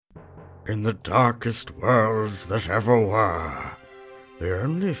In the darkest worlds that ever were, the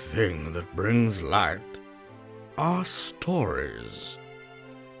only thing that brings light are stories.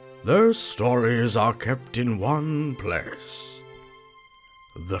 Those stories are kept in one place,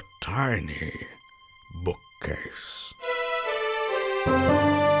 the tiny bookcase.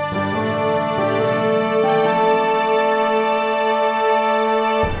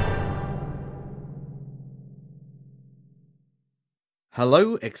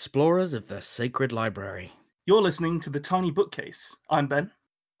 Hello, explorers of the Sacred Library. You're listening to The Tiny Bookcase. I'm Ben.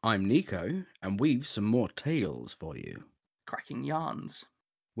 I'm Nico, and we've some more tales for you. Cracking yarns.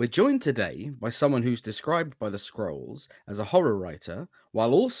 We're joined today by someone who's described by the Scrolls as a horror writer,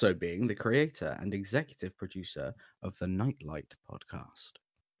 while also being the creator and executive producer of the Nightlight podcast.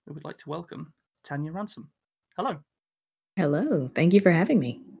 We would like to welcome Tonia Ransom. Hello. Hello. Thank you for having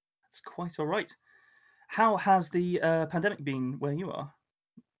me. That's quite all right. How has the pandemic been where you are?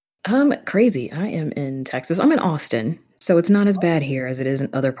 Crazy. I am in Texas. I'm in Austin, so it's not as bad here as it is in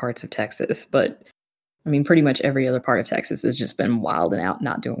other parts of Texas. But I mean, pretty much every other part of Texas has just been wild and out,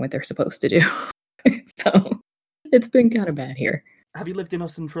 not doing what they're supposed to do. So it's been kind of bad here. Have you lived in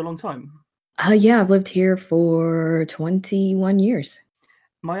Austin for a long time? Yeah, I've lived here for 21 years.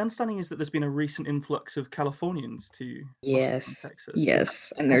 My understanding is that there's been a recent influx of Californians to Austin, Texas.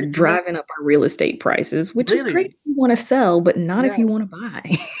 Yes, and they're driving up our real estate prices, which is great if you want to sell, but not if you want to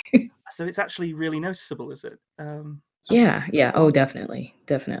buy. So it's actually really noticeable, is it? Yeah. Oh, definitely.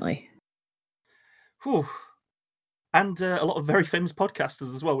 Whew. And a lot of very famous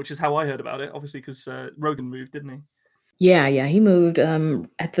podcasters as well, which is how I heard about it, obviously, because Rogan moved, didn't he? Yeah, he moved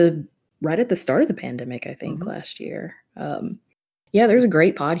right at the start of the pandemic, I think, last year. Yeah, there's a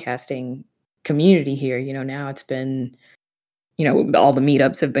great podcasting community here. You know, now it's been, all the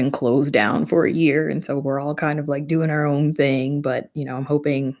meetups have been closed down for a year. And so we're all kind of like doing our own thing. But, I'm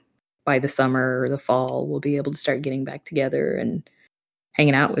hoping by the summer or the fall, we'll be able to start getting back together and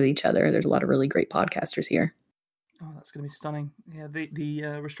hanging out with each other. There's a lot of really great podcasters here. Oh, that's going to be stunning. Yeah,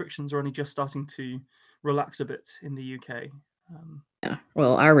 the restrictions are only just starting to relax a bit in the UK. Yeah,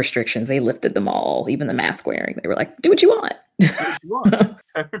 well, our restrictions, they lifted them all, even the mask wearing. They were like, do what you want.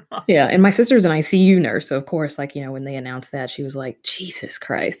 Yeah, and my sister's an ICU nurse, so of course, when they announced that, she was like, Jesus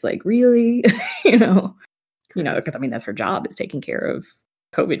Christ, like, really? Because I mean, that's her job, is taking care of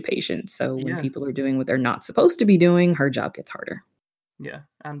COVID patients. So when people are doing what they're not supposed to be doing, her job gets harder. Yeah,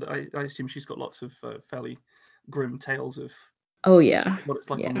 and I assume she's got lots of fairly grim tales of what it's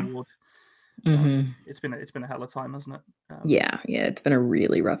like on the ward. It's been a hell of a time, hasn't it? Yeah, it's been a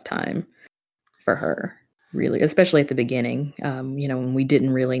really rough time for her, really, especially at the beginning. When we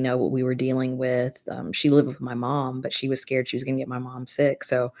didn't really know what we were dealing with. She lived with my mom, but she was scared she was going to get my mom sick,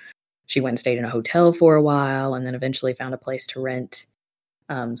 so she went and stayed in a hotel for a while, and then eventually found a place to rent,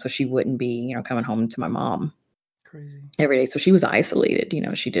 so she wouldn't be, coming home to my mom every day. So she was isolated.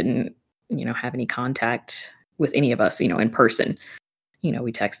 She didn't, have any contact with any of us, in person.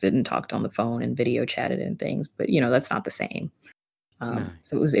 We texted and talked on the phone and video chatted and things, but that's not the same. No.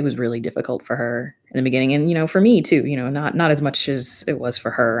 So it was really difficult for her in the beginning, and for me too. Not as much as it was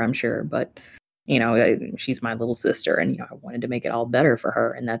for her, I'm sure, but she's my little sister, and I wanted to make it all better for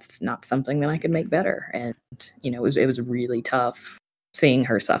her, and that's not something that I could make better. And it was really tough seeing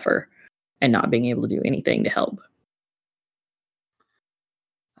her suffer and not being able to do anything to help.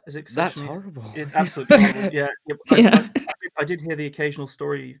 That's horrible. It's absolutely horrible. Yeah. I did hear the occasional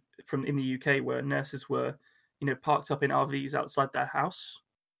story from in the UK where nurses were, parked up in RVs outside their house,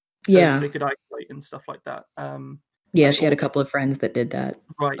 so they could isolate and stuff like that. She had a couple of friends that did that,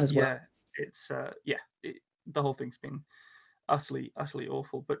 right? As well. It's the whole thing's been utterly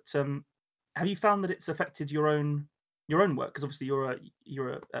awful. But have you found that it's affected your own work? Because obviously you're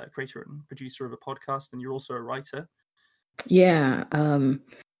a creator and producer of a podcast, and you're also a writer. Yeah.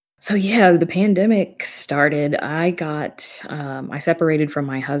 So the pandemic started. I separated from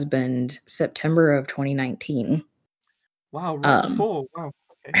my husband September of 2019. Wow, right before. Wow.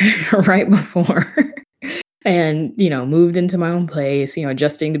 Okay. Right before. And, moved into my own place,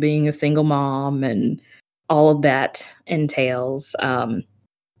 adjusting to being a single mom and all of that entails.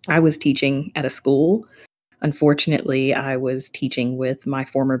 I was teaching at a school. Unfortunately, I was teaching with my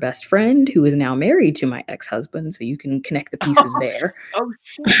former best friend, who is now married to my ex-husband, so you can connect the pieces there. Oh,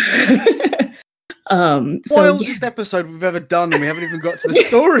 shit. Wildest episode we've ever done, and we haven't even got to the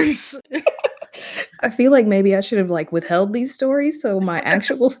stories. I feel like maybe I should have withheld these stories, so my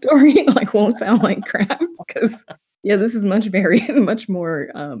actual story won't sound like crap. Because this is much better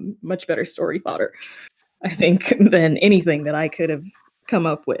story fodder, I think, than anything that I could have come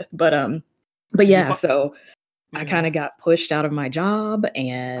up with. But yeah, so I kind of got pushed out of my job,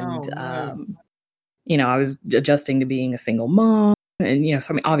 and I was adjusting to being a single mom, and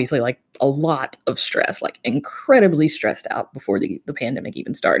so I mean, obviously, like a lot of stress, like incredibly stressed out before the pandemic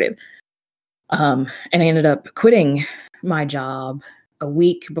even started. And I ended up quitting my job a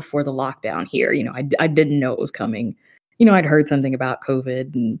week before the lockdown here. I didn't know it was coming. I'd heard something about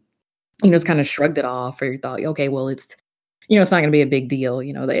COVID and just kind of shrugged it off, or thought, okay, well, it's it's not going to be a big deal.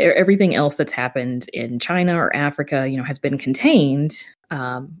 Everything else that's happened in China or Africa, has been contained.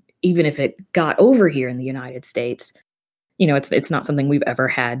 Even if it got over here in the United States, it's not something we've ever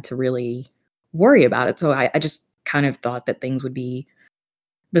had to really worry about it. So I just kind of thought that things would be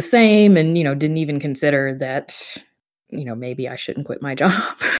the same, and didn't even consider that maybe I shouldn't quit my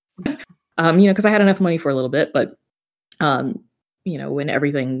job. Because I had enough money for a little bit, but when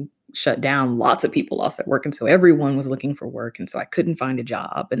everything shut down, lots of people lost their work, and so everyone was looking for work, and so I couldn't find a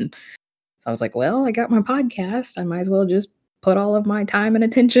job. And so I was like, well, I got my podcast, I might as well just put all of my time and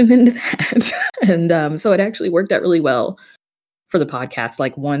attention into that. And so it actually worked out really well for the podcast.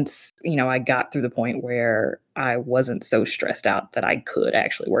 Like once I got through the point where I wasn't so stressed out that I could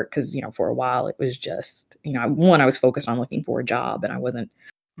actually work, because for a while it was just I was focused on looking for a job, and I wasn't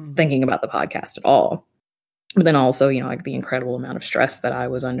thinking about the podcast at all. But then also, like the incredible amount of stress that I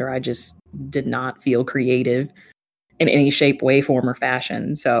was under, I just did not feel creative in any shape, way, form, or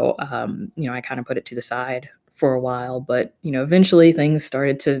fashion. So, I kind of put it to the side for a while. But, eventually things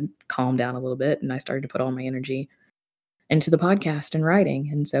started to calm down a little bit, and I started to put all my energy into the podcast and writing.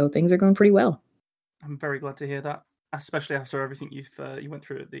 And so things are going pretty well. I'm very glad to hear that, especially after everything you went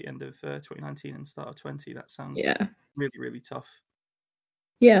through at the end of 2019 and start of 20. That sounds really, really tough.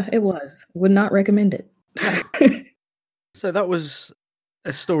 Yeah, it was. Would not recommend it. So that was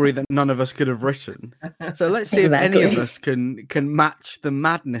a story that none of us could have written. So let's see if any of us can match the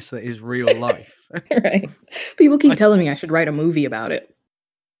madness that is real life. Right. People keep telling me I should write a movie about it.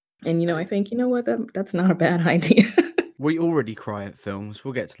 And I think, what, that's not a bad idea. We already cry at films.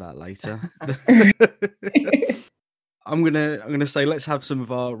 We'll get to that later. I'm gonna say let's have some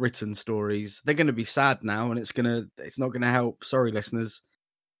of our written stories. They're gonna be sad now, and it's not gonna help. Sorry, listeners.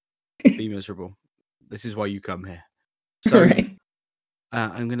 Be miserable. This is why you come here. So right.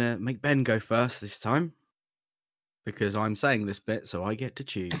 I'm going to make Ben go first this time, because I'm saying this bit, so I get to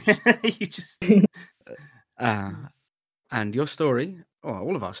choose. You just... and your story,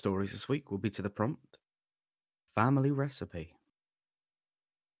 all of our stories this week, will be to the prompt, family recipe.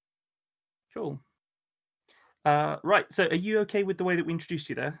 Cool. Right, so are you okay with the way that we introduced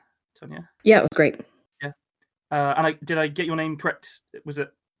you there, Tonia? Yeah, it was great. Yeah. And did I get your name correct? Was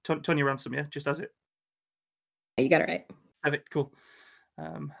it Tonia Ransom, yeah? Just as it? You got it right. Perfect, cool.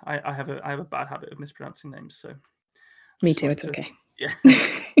 I have a bad habit of mispronouncing names, so me too. It's okay. Yeah.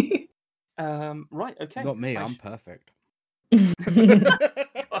 Right. Okay. Not me. I'm perfect.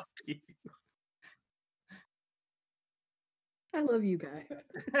 Fuck you. I love you guys.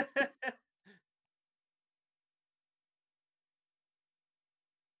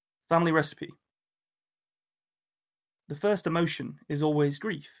 Family recipe. The first emotion is always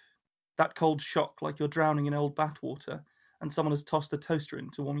grief. That cold shock, like you're drowning in old bathwater and someone has tossed a toaster in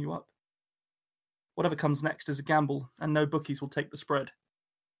to warm you up. Whatever comes next is a gamble, and no bookies will take the spread.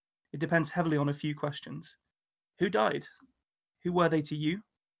 It depends heavily on a few questions. Who died? Who were they to you?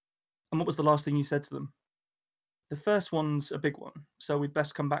 And what was the last thing you said to them? The first one's a big one, so we'd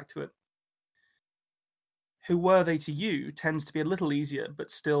best come back to it. Who were they to you tends to be a little easier, but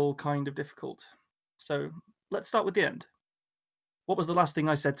still kind of difficult. So let's start with the end. What was the last thing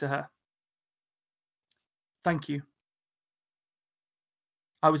I said to her? Thank you.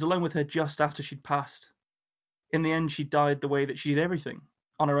 I was alone with her just after she'd passed. In the end, she died the way that she did everything,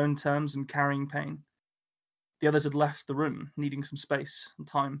 on her own terms and carrying pain. The others had left the room, needing some space and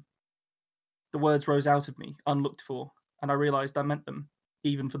time. The words rose out of me, unlooked for, and I realized I meant them,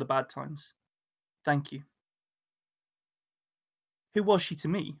 even for the bad times. Thank you. Who was she to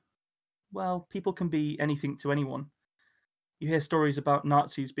me? Well, people can be anything to anyone. You hear stories about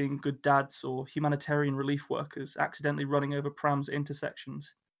Nazis being good dads or humanitarian relief workers accidentally running over prams at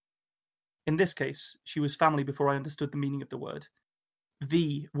intersections. In this case, she was family before I understood the meaning of the word.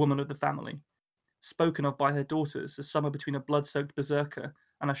 The woman of the family, spoken of by her daughters as somewhere between a blood-soaked berserker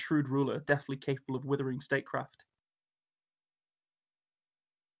and a shrewd ruler deftly capable of withering statecraft.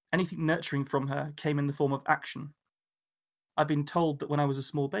 Anything nurturing from her came in the form of action. I'd been told that when I was a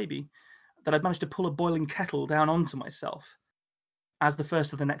small baby, that I'd managed to pull a boiling kettle down onto myself. As the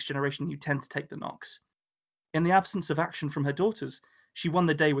first of the next generation, you tend to take the knocks. In the absence of action from her daughters, she won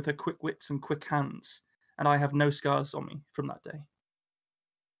the day with her quick wits and quick hands, and I have no scars on me from that day.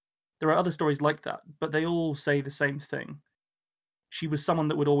 There are other stories like that, but they all say the same thing. She was someone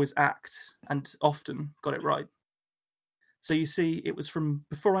that would always act, and often got it right. So you see, it was from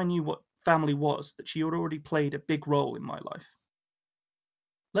before I knew what family was that she had already played a big role in my life.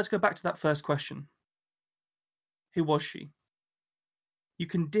 Let's go back to that first question. Who was she? You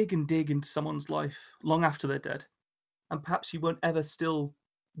can dig and dig into someone's life long after they're dead, and perhaps you won't ever still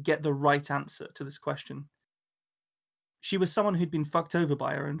get the right answer to this question. She was someone who'd been fucked over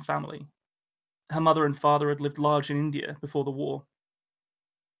by her own family. Her mother and father had lived large in India before the war.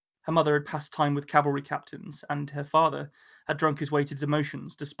 Her mother had passed time with cavalry captains, and her father had drunk his way to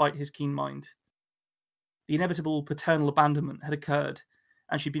demotions despite his keen mind. The inevitable paternal abandonment had occurred,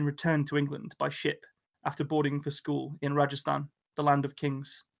 and she'd been returned to England by ship after boarding for school in Rajasthan, the land of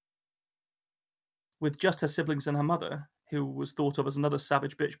kings. With just her siblings and her mother, who was thought of as another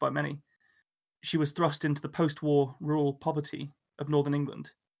savage bitch by many, she was thrust into the post-war rural poverty of northern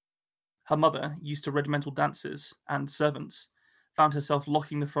England. Her mother, used to regimental dances and servants, found herself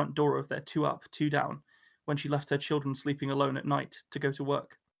locking the front door of their 2 up, 2 down when she left her children sleeping alone at night to go to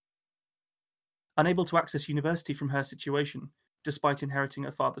work. Unable to access university from her situation, despite inheriting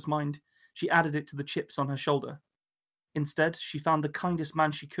her father's mind, she added it to the chips on her shoulder. Instead, she found the kindest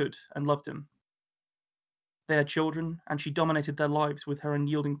man she could and loved him. They had children, and she dominated their lives with her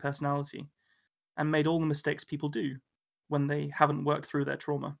unyielding personality, and made all the mistakes people do when they haven't worked through their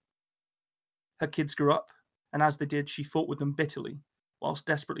trauma. Her kids grew up, and as they did, she fought with them bitterly, whilst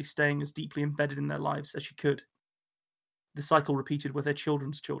desperately staying as deeply embedded in their lives as she could. The cycle repeated with her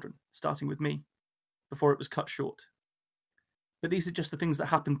children's children, starting with me, before it was cut short. But these are just the things that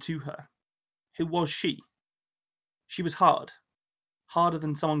happened to her. Who was she? She was hard. Harder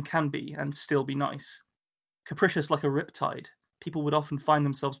than someone can be and still be nice. Capricious like a riptide, people would often find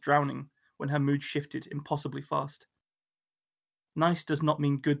themselves drowning when her mood shifted impossibly fast. Nice does not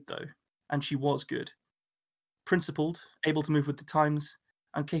mean good, though, and she was good. Principled, able to move with the times,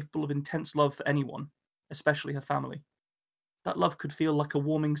 and capable of intense love for anyone, especially her family. That love could feel like a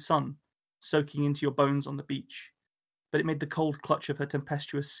warming sun, soaking into your bones on the beach, but it made the cold clutch of her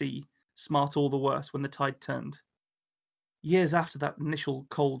tempestuous sea smart all the worse when the tide turned. Years after that initial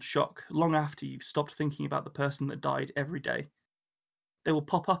cold shock, long after you've stopped thinking about the person that died every day, they will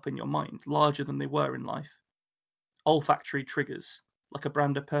pop up in your mind larger than they were in life. Olfactory triggers, like a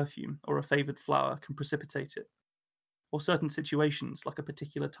brand of perfume or a favoured flower, can precipitate it, or certain situations like a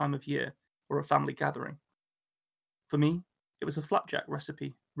particular time of year or a family gathering. For me, it was a flapjack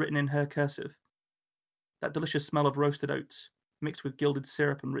recipe written in her cursive. That delicious smell of roasted oats, mixed with gilded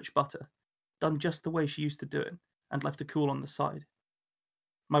syrup and rich butter, done just the way she used to do it, and left to cool on the side.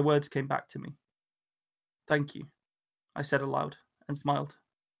 My words came back to me. Thank you, I said aloud, and smiled.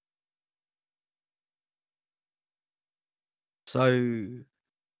 So,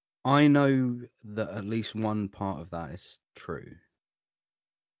 I know that at least one part of that is true.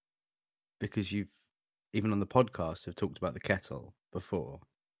 Because you've, even on the podcast, have talked about the kettle before.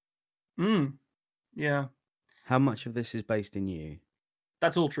 Yeah. How much of this is based in you?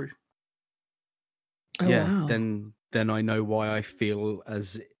 That's all true. Oh, wow. Then I know why I feel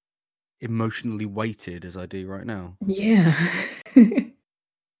as emotionally weighted as I do right now. Yeah.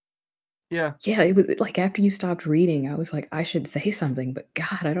 Yeah. Yeah, it was like after you stopped reading, I was like, I should say something, but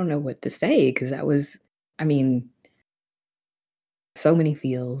God, I don't know what to say because that was, I mean, so many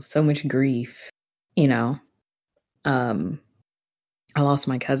feels, so much grief, you know. I lost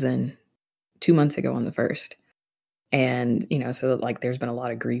my cousin 2 months ago on the 1st. And, you know, so like there's been a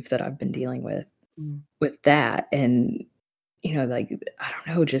lot of grief that I've been dealing with that. And, you know, like, I don't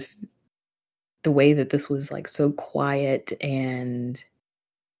know, just the way that this was like so quiet and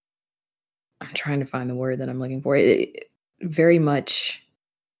I'm trying to find the word that I'm looking for. Very much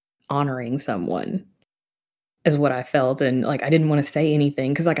honoring someone is what I felt. And like, I didn't want to say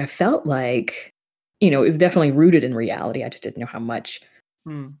anything because like, I felt like, you know, it was definitely rooted in reality. I just didn't know how much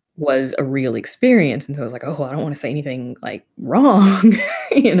was a real experience. And so I was like, oh, I don't want to say anything like wrong,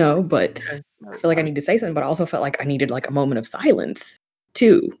 you know, but Okay. I feel like I need to say something, but I also felt like I needed like a moment of silence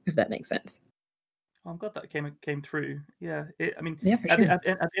too, if that makes sense. I'm glad that came through. Yeah, I mean, Yeah, for at, sure. the, at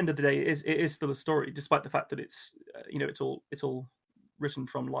the end of the day, it is still a story, despite the fact that it's you know, it's all written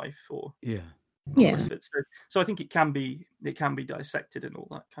from life or Yeah. all the Yeah. rest of it. So I think it can be dissected and all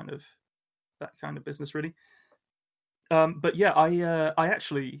that kind of business, really. But yeah, I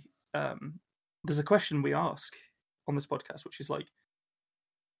actually there's a question we ask on this podcast, which is like,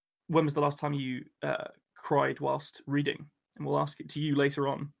 when was the last time you cried whilst reading? And we'll ask it to you later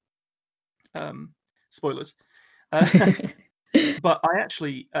on. Spoilers. But I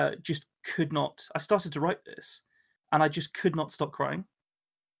actually just could not. I started to write this, and I just could not stop crying.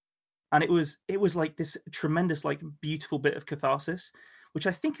 And it was like this tremendous, like beautiful bit of catharsis, which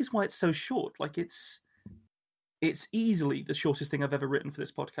I think is why it's so short. Like it's easily the shortest thing I've ever written for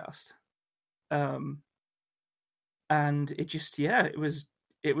this podcast. And it just, it was.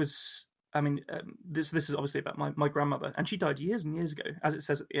 I mean, this is obviously about my grandmother, and she died years and years ago, as it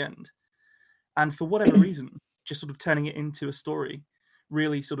says at the end. And for whatever reason, just sort of turning it into a story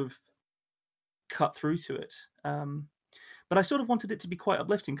really sort of cut through to it. But I sort of wanted it to be quite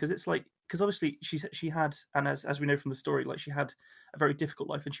uplifting, because it's like, because obviously she had, and as we know from the story, like she had a very difficult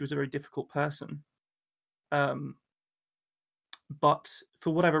life, and she was a very difficult person. But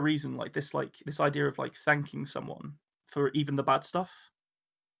for whatever reason, like this idea of like thanking someone for even the bad stuff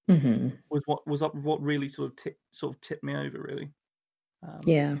was what really sort of tipped me over, really.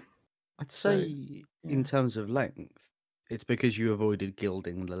 I'd say in terms of length, it's because you avoided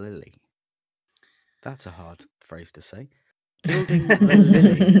gilding the lily. That's a hard phrase to say. Gilding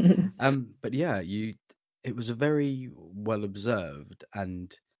the lily. But yeah, it was a very well observed,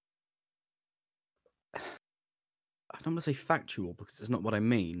 and I don't want to say factual because it's not what I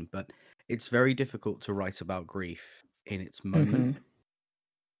mean, but it's very difficult to write about grief in its moment.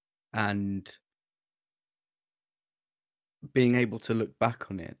 And being able to look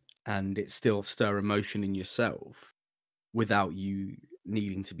back on it and it still stir emotion in yourself without you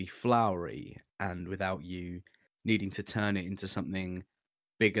needing to be flowery and without you needing to turn it into something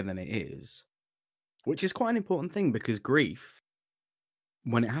bigger than it is, which is quite an important thing, because grief,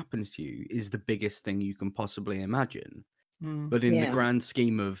 when it happens to you, is the biggest thing you can possibly imagine. But in the grand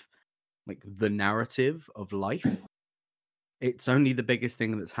scheme of like the narrative of life, it's only the biggest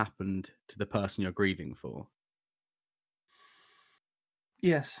thing that's happened to the person you're grieving for.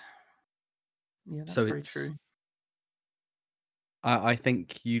 Yes. Yeah, that's very true. I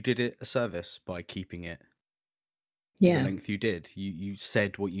think you did it a service by keeping it the length you did. You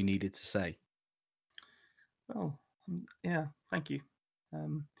said what you needed to say. Oh, yeah, thank you.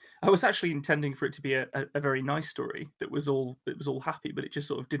 I was actually intending for it to be a very nice story that was all happy, but it just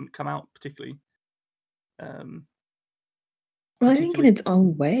sort of didn't come out particularly. Well, I think in its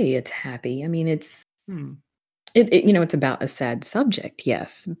own way, it's happy. I mean, it's it's about a sad subject,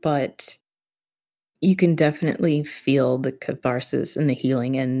 yes, but you can definitely feel the catharsis and the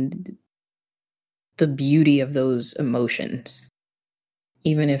healing and the beauty of those emotions.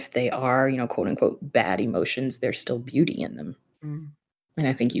 Even if they are, quote unquote, bad emotions, there's still beauty in them. And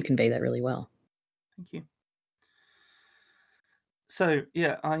I think you convey that really well. Thank you. So,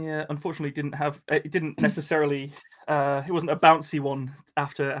 yeah, I unfortunately didn't have, it didn't necessarily, it wasn't a bouncy one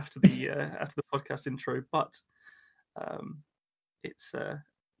after the podcast intro, but it's,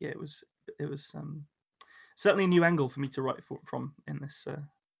 it was certainly a new angle for me to write from in this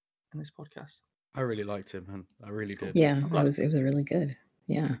podcast. I really liked him, man. I really did. Yeah, it was really good.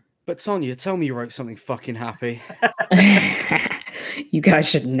 Yeah. But Tonia, tell me you wrote something fucking happy. You guys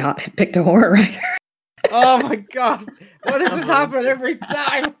should not have picked a horror writer. Oh my god! Why does this happen every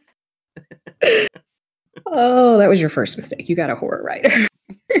time? Oh, that was your first mistake. You got a horror writer.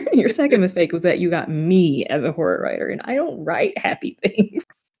 Your second mistake was that you got me as a horror writer, and I don't write happy things.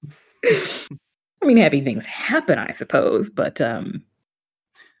 I mean, happy things happen, I suppose, but I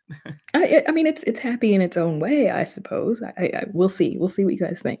mean, it's happy in its own way, I suppose. We'll see. We'll see what you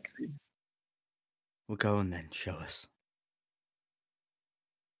guys think. Well, go on then. Show us.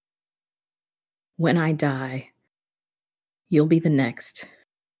 When I die, you'll be the next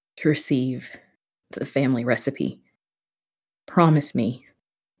to receive the family recipe. Promise me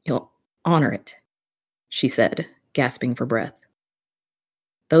you'll honor it, she said, gasping for breath.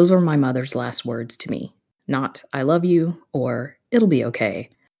 Those were my mother's last words to me, not "I love you" or "it'll be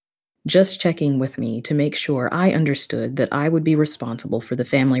okay." Just checking with me to make sure I understood that I would be responsible for the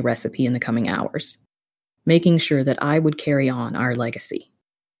family recipe in the coming hours, making sure that I would carry on our legacy.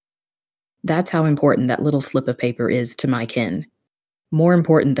 That's how important that little slip of paper is to my kin. More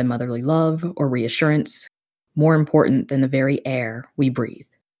important than motherly love or reassurance, more important than the very air we breathe.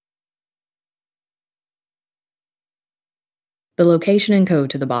 The location and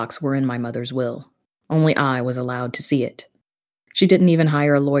code to the box were in my mother's will. Only I was allowed to see it. She didn't even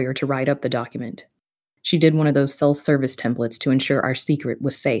hire a lawyer to write up the document. She did one of those self-service templates to ensure our secret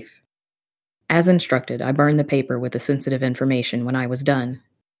was safe. As instructed, I burned the paper with the sensitive information when I was done.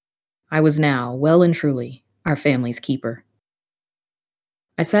 I was now, well and truly, our family's keeper.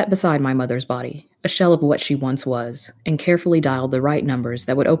 I sat beside my mother's body, a shell of what she once was, and carefully dialed the right numbers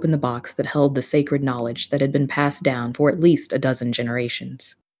that would open the box that held the sacred knowledge that had been passed down for at least a dozen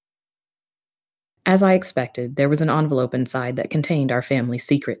generations. As I expected, there was an envelope inside that contained our family's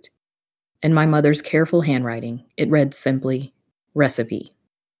secret. In my mother's careful handwriting, it read simply, "Recipe."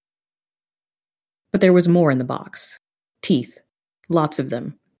 But there was more in the box. Teeth, lots of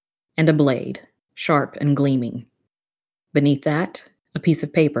them, and a blade, sharp and gleaming. Beneath that, a piece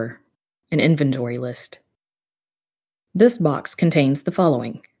of paper, an inventory list. This box contains the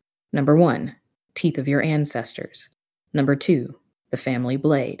following. Number 1, teeth of your ancestors. Number 2, the family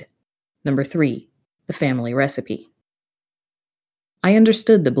blade. Number 3, the family recipe. I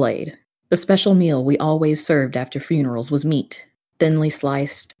understood the blade. The special meal we always served after funerals was meat, thinly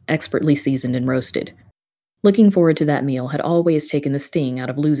sliced, expertly seasoned and roasted. Looking forward to that meal had always taken the sting out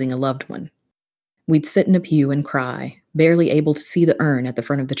of losing a loved one. We'd sit in a pew and cry, barely able to see the urn at the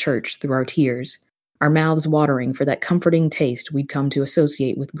front of the church through our tears, our mouths watering for that comforting taste we'd come to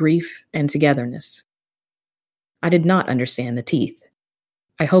associate with grief and togetherness. I did not understand the teeth.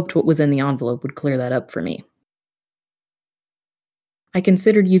 I hoped what was in the envelope would clear that up for me. I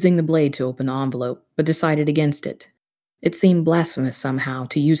considered using the blade to open the envelope, but decided against it. It seemed blasphemous somehow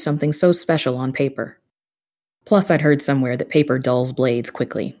to use something so special on paper. Plus, I'd heard somewhere that paper dulls blades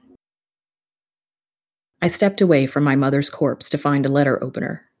quickly. I stepped away from my mother's corpse to find a letter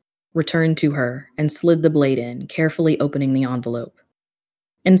opener, returned to her, and slid the blade in, carefully opening the envelope.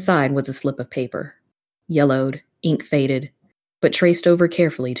 Inside was a slip of paper, yellowed, ink faded, but traced over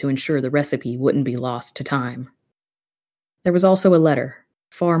carefully to ensure the recipe wouldn't be lost to time. There was also a letter,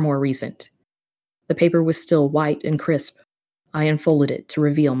 far more recent. The paper was still white and crisp. I unfolded it to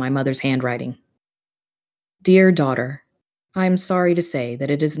reveal my mother's handwriting. Dear daughter, I am sorry to say that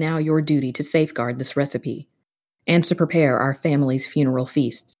it is now your duty to safeguard this recipe and to prepare our family's funeral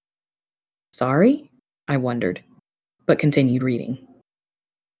feasts. Sorry? I wondered, but continued reading.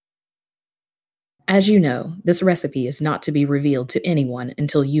 As you know, this recipe is not to be revealed to anyone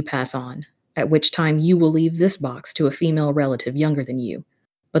until you pass on, at which time you will leave this box to a female relative younger than you,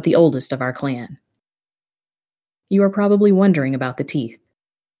 but the oldest of our clan. You are probably wondering about the teeth.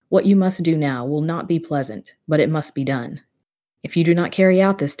 What you must do now will not be pleasant, but it must be done. If you do not carry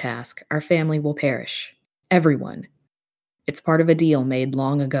out this task, our family will perish. Everyone. It's part of a deal made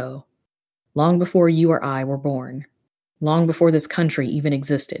long ago. Long before you or I were born. Long before this country even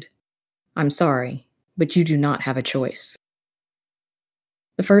existed. I'm sorry, but you do not have a choice.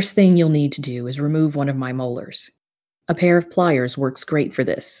 The first thing you'll need to do is remove one of my molars. A pair of pliers works great for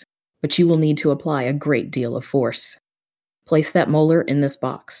this, but you will need to apply a great deal of force. Place that molar in this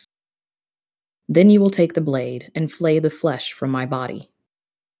box. Then you will take the blade and flay the flesh from my body.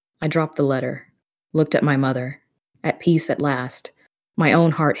 I dropped the letter, looked at my mother, at peace at last, my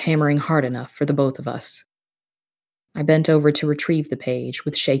own heart hammering hard enough for the both of us. I bent over to retrieve the page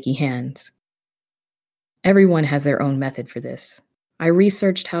with shaky hands. Everyone has their own method for this. I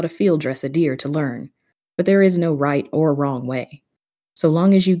researched how to field dress a deer to learn, but there is no right or wrong way, so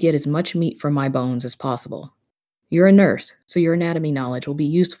long as you get as much meat from my bones as possible. You're a nurse, so your anatomy knowledge will be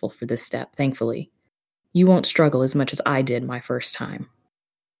useful for this step, thankfully. You won't struggle as much as I did my first time.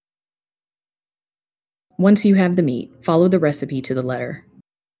 Once you have the meat, follow the recipe to the letter.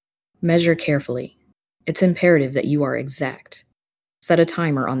 Measure carefully. It's imperative that you are exact. Set a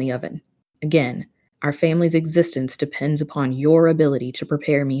timer on the oven. Again, our family's existence depends upon your ability to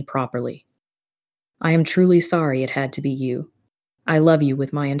prepare me properly. I am truly sorry it had to be you. I love you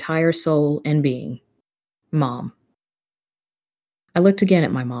with my entire soul and being. Mom. I looked again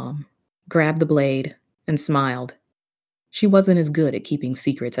at my mom, grabbed the blade, and smiled. She wasn't as good at keeping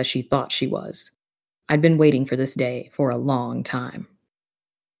secrets as she thought she was. I'd been waiting for this day for a long time.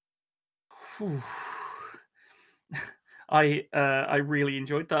 I really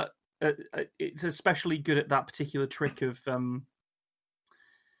enjoyed that. It's especially good at that particular trick of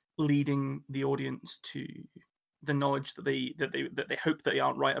leading the audience to the knowledge that they hope that they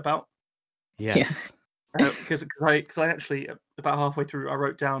aren't right about. Yes. Because I actually about halfway through I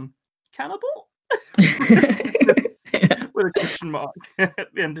wrote down cannibal with a question mark at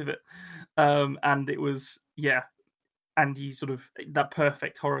the end of it, and it was and you sort of that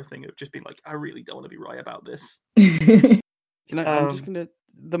perfect horror thing of just being like, I really don't want to be right about this. I'm just gonna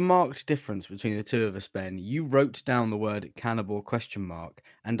the marked difference between the two of us, Ben. You wrote down the word cannibal question mark,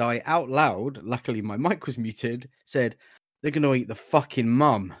 and I out loud, luckily my mic was muted, said they're gonna eat the fucking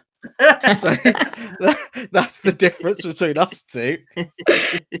mum. So that's the difference between us two.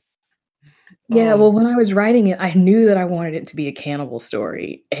 Yeah, well, when I was writing it, I knew that I wanted it to be a cannibal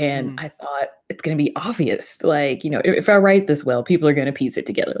story, and I thought it's going to be obvious. Like, if I write this well, people are going to piece it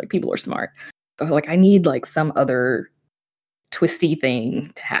together. Like, people are smart. So I was like, I need like some other twisty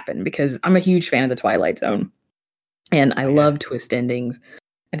thing to happen because I'm a huge fan of the Twilight Zone, and I love twist endings.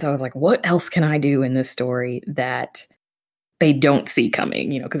 And so I was like, what else can I do in this story that they don't see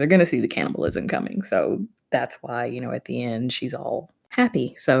coming, because they're going to see the cannibalism coming. So that's why, at the end, she's all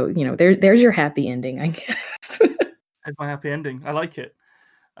happy. So, there's your happy ending, I guess. That's my happy ending. I like it.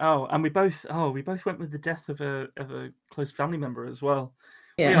 Oh, and we both went with the death of a close family member as well.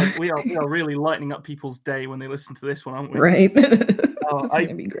 Yeah. We are really lightening up people's day when they listen to this one, aren't we? Right. Oh, It's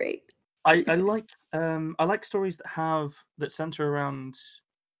gonna be great. I like stories that center around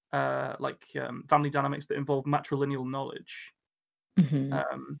family dynamics that involve matrilineal knowledge.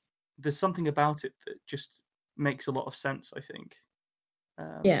 Mhm. There's something about it that just makes a lot of sense, I think.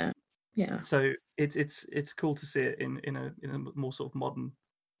 Yeah. So it's cool to see it in a more sort of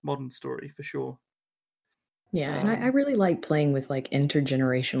modern story for sure. Yeah, and I really like playing with, like,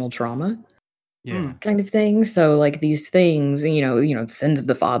 intergenerational trauma Yeah. kind of thing. So, like, these things, sins of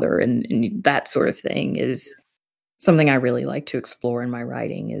the father and that sort of thing is something I really like to explore in my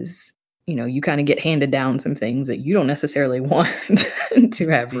writing is, you kinda get handed down some things that you don't necessarily want to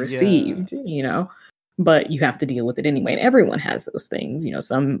have received, but you have to deal with it anyway, and everyone has those things,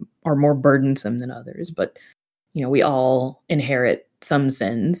 some are more burdensome than others, but, we all inherit some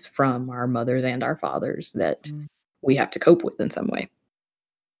sins from our mothers and our fathers that we have to cope with in some way.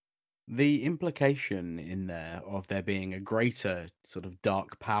 The implication in there of there being a greater sort of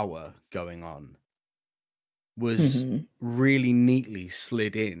dark power going on was Mhm. really neatly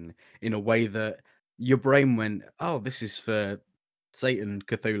slid in a way that your brain went, "Oh, this is for Satan,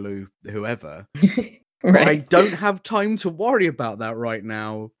 Cthulhu, whoever." But I Right. don't have time to worry about that right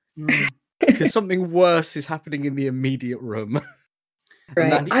now because something worse is happening in the immediate room. And Right.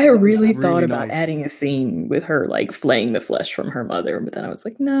 that's I really thought really about nice. adding a scene with her, like, flaying the flesh from her mother, but then I was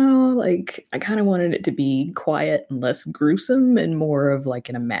like, "No," like, I kinda wanted it to be quiet and less gruesome and more of, like,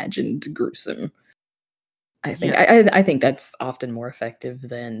 an imagined gruesome. I think Yeah. I think that's often more effective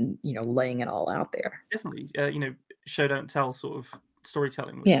than, laying it all out there. Definitely, show don't tell sort of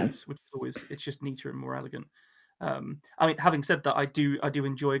storytelling with Yeah. this, which is always it's just neater and more elegant. I mean, having said that, I do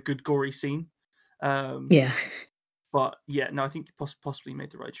enjoy a good gory scene. Yeah. But yeah, no, I think you possibly made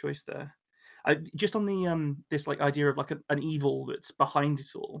the right choice there. I just on the this like idea of like an evil that's behind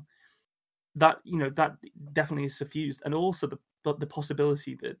it all. That that definitely is suffused, and also the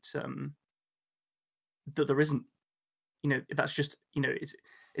possibility that there isn't. That's just it's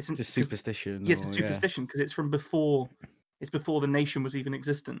Just 'cause superstition yes, it's or superstition because it's from before. It's before the nation was even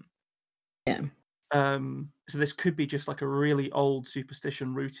existent. Yeah. So this could be just like a really old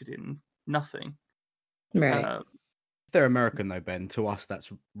superstition rooted in nothing. Right. Uh, they're American though, Ben. To us,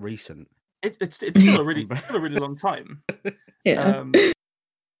 that's recent. it's still a really long time. Yeah.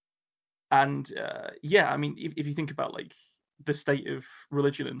 And yeah, I mean, if you think about like the state of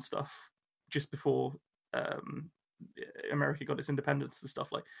religion and stuff just before America got its independence and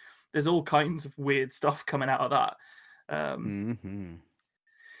stuff, like there's all kinds of weird stuff coming out of that. Mm-hmm.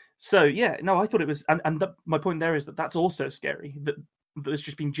 So yeah, no, I thought it was, and my point there is that that's also scary. That there's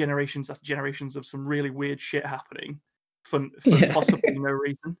just been generations after generations of some really weird shit happening for Yeah. possibly no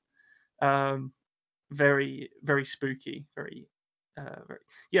reason. Very very spooky. Very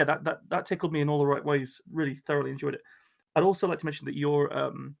yeah. That tickled me in all the right ways. Really thoroughly enjoyed it. I'd also like to mention that your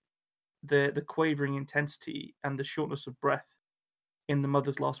the quavering intensity and the shortness of breath in the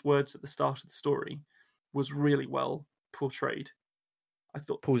mother's last words at the start of the story was really well portrayed. I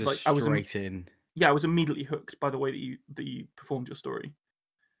thought Pulls us straight in. Yeah, I was immediately hooked by the way that you performed your story.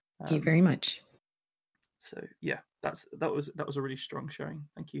 Thank you very much. So yeah, that was a really strong showing.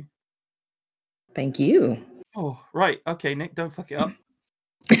 Thank you. Thank you. Oh right, okay, Nick, don't fuck it up.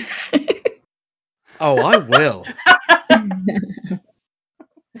 Oh, I will.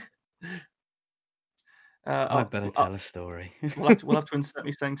 I better tell a story. We'll have to insert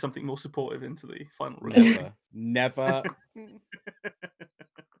me saying something more supportive into the final review. Never.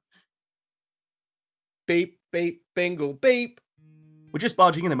 Beep, beep, bingle, beep. We're just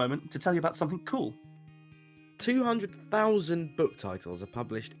barging in a moment to tell you about something cool. 200,000 book titles are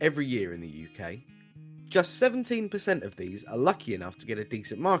published every year in the UK. Just 17% of these are lucky enough to get a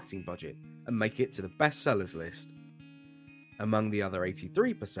decent marketing budget and make it to the bestsellers list. Among the other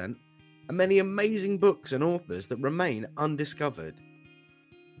 83% are many amazing books and authors that remain undiscovered.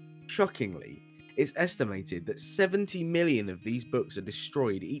 Shockingly, it's estimated that 70 million of these books are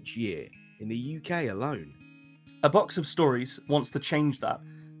destroyed each year in the UK alone. A Box of Stories wants to change that.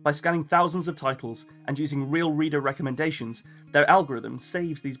 By scanning thousands of titles and using real reader recommendations, their algorithm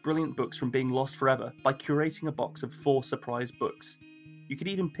saves these brilliant books from being lost forever by curating a box of 4 surprise books. You could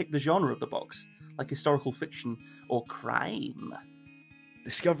even pick the genre of the box, like historical fiction or crime.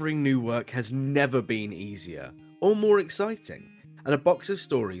 Discovering new work has never been easier or more exciting, and A Box of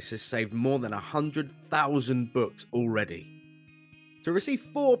Stories has saved more than 100,000 books already. To receive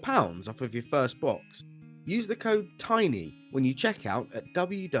 £4 off of your first box, Use the code TINY when you check out at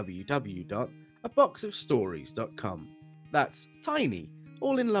www.aboxofstories.com. That's tiny,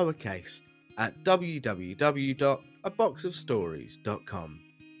 all in lowercase, at www.aboxofstories.com.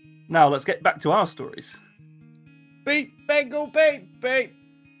 Now let's get back to our stories. Beep, Bengal, beep, beep.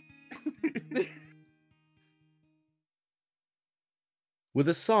 With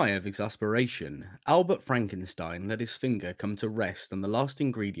a sigh of exasperation, Albert Frankenstein let his finger come to rest on the last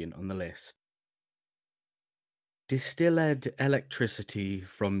ingredient on the list. Distilled electricity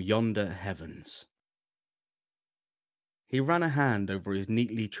from yonder heavens. He ran a hand over his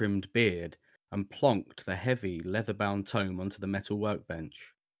neatly trimmed beard and plonked the heavy, leather-bound tome onto the metal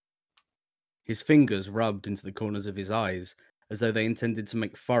workbench. His fingers rubbed into the corners of his eyes as though they intended to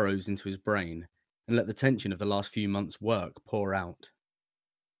make furrows into his brain and let the tension of the last few months' work pour out.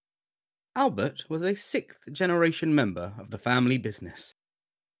 Albert was a sixth-generation member of the family business.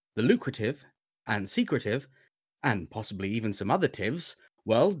 The lucrative and secretive, and possibly even some other tivs,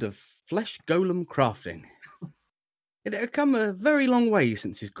 world of flesh golem crafting. It had come a very long way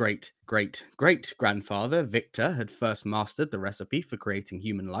since his great-great-great-grandfather, Victor, had first mastered the recipe for creating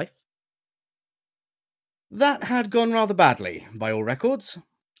human life. That had gone rather badly, by all records.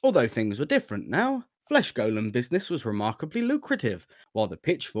 Although things were different now, flesh golem business was remarkably lucrative, while the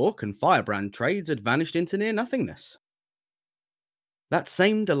pitchfork and firebrand trades had vanished into near nothingness. That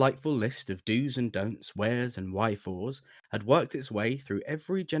same delightful list of do's and don'ts, wheres and why-fors had worked its way through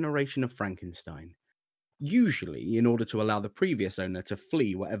every generation of Frankenstein, usually in order to allow the previous owner to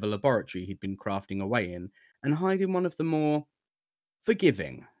flee whatever laboratory he'd been crafting away in and hide in one of the more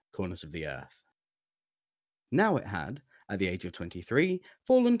forgiving corners of the earth. Now it had, at the age of 23,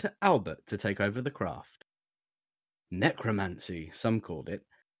 fallen to Albert to take over the craft. Necromancy, some called it,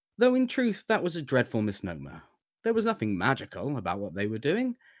 though in truth that was a dreadful misnomer. There was nothing magical about what they were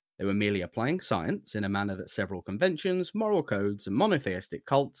doing. They were merely applying science in a manner that several conventions, moral codes, and monotheistic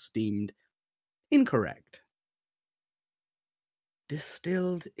cults deemed incorrect.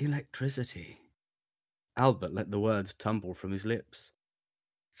 Distilled electricity. Albert let the words tumble from his lips.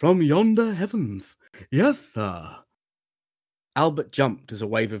 From yonder heavens, yes, sir. Albert jumped as a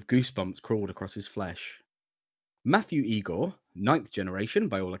wave of goosebumps crawled across his flesh. Matthew Igor, 9th generation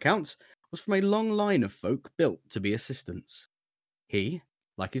by all accounts, was from a long line of folk built to be assistants. He,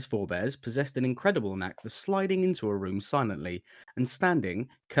 like his forebears, possessed an incredible knack for sliding into a room silently and standing,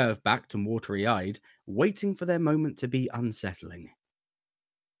 curved-backed and watery-eyed, waiting for their moment to be unsettling.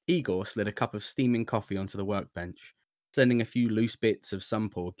 Igor slid a cup of steaming coffee onto the workbench, sending a few loose bits of some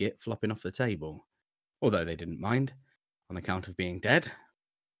poor git flopping off the table, although they didn't mind, on account of being dead.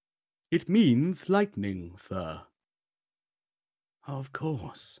 It means lightning, sir. Of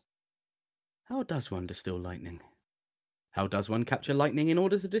course. How does one distill lightning? How does one capture lightning in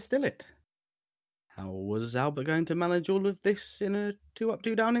order to distill it? How was Albert going to manage all of this in a 2-up,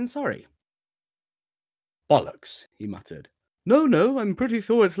 2-down in Surrey? Bollocks, he muttered. No, I'm pretty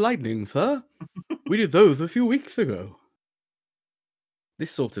sure it's lightning, sir. We did those a few weeks ago.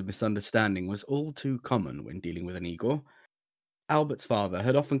 This sort of misunderstanding was all too common when dealing with an Igor. Albert's father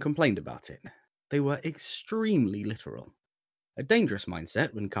had often complained about it. They were extremely literal. A dangerous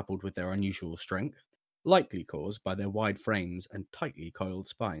mindset when coupled with their unusual strength, likely caused by their wide frames and tightly coiled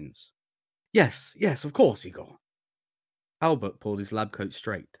spines. Yes, of course, Igor. Albert pulled his lab coat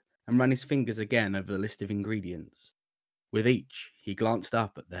straight and ran his fingers again over the list of ingredients. With each, he glanced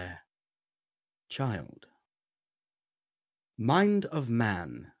up at their child. Mind of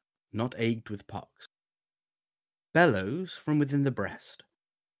man, not agued with pox. Bellows from within the breast.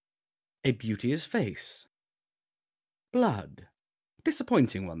 A beauteous face. Blood.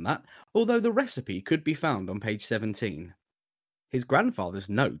 Disappointing one, that, although the recipe could be found on page 17. His grandfather's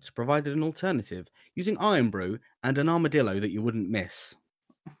notes provided an alternative, using iron brew and an armadillo that you wouldn't miss.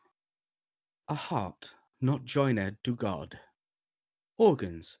 A heart, not joined to God.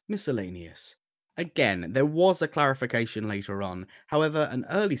 Organs, miscellaneous. Again, there was a clarification later on. However, an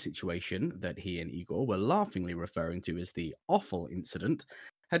early situation that he and Igor were laughingly referring to as the awful incident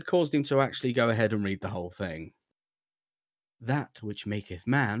had caused him to actually go ahead and read the whole thing. That which maketh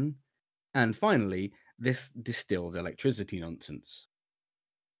man, and finally, this distilled electricity nonsense.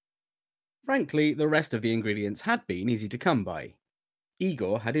 Frankly, the rest of the ingredients had been easy to come by.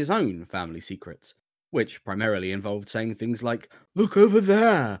 Igor had his own family secrets, which primarily involved saying things like, "Look over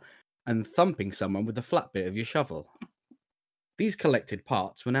there," and thumping someone with the flat bit of your shovel. These collected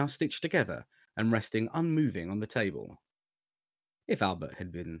parts were now stitched together and resting unmoving on the table. If Albert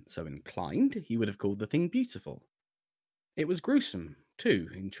had been so inclined, he would have called the thing beautiful. It was gruesome, too,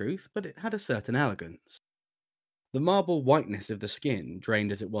 in truth, but it had a certain elegance. The marble whiteness of the skin,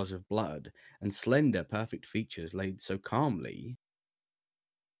 drained as it was of blood, and slender, perfect features laid so calmly,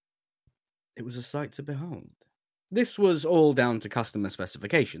 it was a sight to behold. This was all down to customer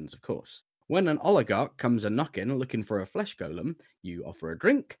specifications, of course. When an oligarch comes a knockin' looking for a flesh golem, you offer a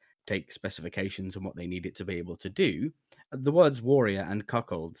drink, take specifications on what they need it to be able to do. The words warrior and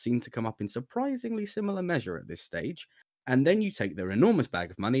cuckold seem to come up in surprisingly similar measure at this stage, and then you take their enormous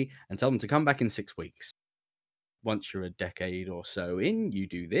bag of money and tell them to come back in 6 weeks. Once you're a decade or so in, you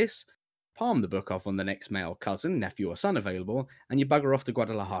do this, palm the book off on the next male cousin, nephew, or son available, and you bugger off to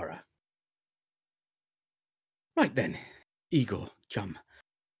Guadalajara. Right then, Igor, chum.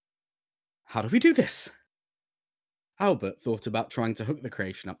 How do we do this? Albert thought about trying to hook the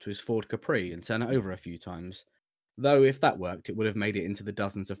creation up to his Ford Capri and turn it over a few times, though if that worked, it would have made it into the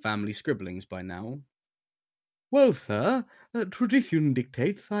dozens of family scribblings by now. Well, sir, tradition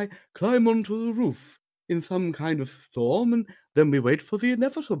dictates I climb onto the roof in some kind of storm, and then we wait for the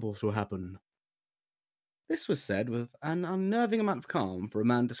inevitable to happen. This was said with an unnerving amount of calm for a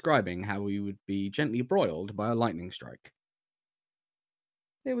man describing how he would be gently broiled by a lightning strike.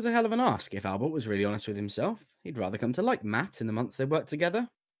 It was a hell of an ask, if Albert was really honest with himself. He'd rather come to like Matt in the months they worked together.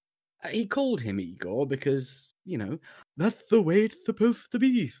 He called him Igor because, that's the way it's supposed to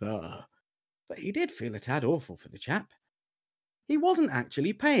be, sir. But he did feel a tad awful for the chap. He wasn't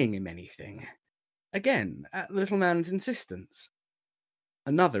actually paying him anything. Again, at the little man's insistence.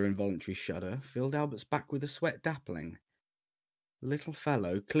 Another involuntary shudder filled Albert's back with a sweat dappling. The little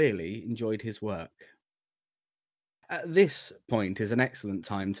fellow clearly enjoyed his work. At this point is an excellent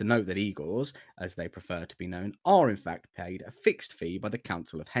time to note that Igors, as they prefer to be known, are in fact paid a fixed fee by the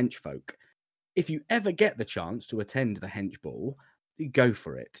Council of Henchfolk. If you ever get the chance to attend the Hench Ball, go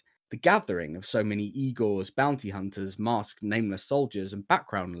for it. The gathering of so many Igors, bounty hunters, masked nameless soldiers, and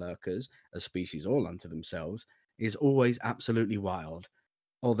background lurkers, a species all unto themselves, is always absolutely wild,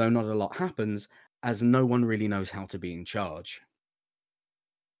 although not a lot happens, as no one really knows how to be in charge.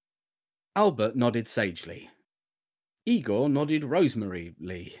 Albert nodded sagely. Igor nodded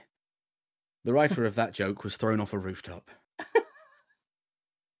rosemary-ly. The writer of that joke was thrown off a rooftop.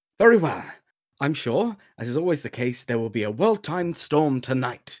 Very well. I'm sure, as is always the case, there will be a well-timed storm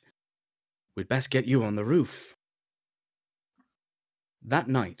tonight. We'd best get you on the roof. That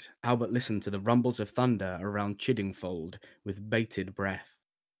night, Albert listened to the rumbles of thunder around Chiddingfold with bated breath.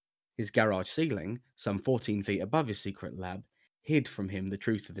 His garage ceiling, some 14 feet above his secret lab, hid from him the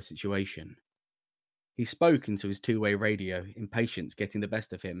truth of the situation. He spoke into his two-way radio, impatience getting the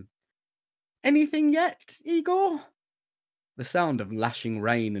best of him. Anything yet, Igor? The sound of lashing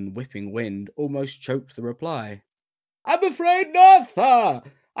rain and whipping wind almost choked the reply. I'm afraid not, sir.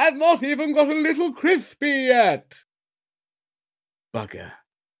 I've not even got a little crispy yet. Bugger.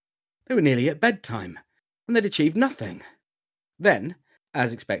 They were nearly at bedtime, and they'd achieved nothing. Then,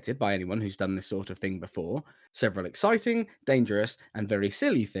 as expected by anyone who's done this sort of thing before, several exciting, dangerous, and very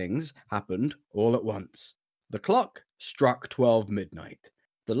silly things happened all at once. The clock struck 12 midnight.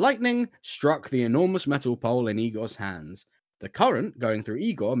 The lightning struck the enormous metal pole in Igor's hands. The current going through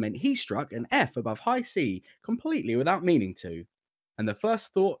Igor meant he struck an F above high C completely without meaning to. And the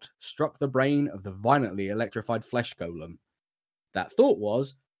first thought struck the brain of the violently electrified flesh golem. That thought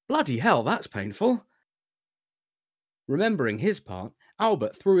was, bloody hell, that's painful. Remembering his part,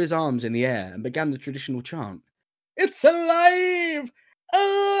 Albert threw his arms in the air and began the traditional chant. It's alive!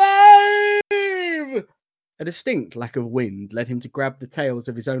 Alive! A distinct lack of wind led him to grab the tails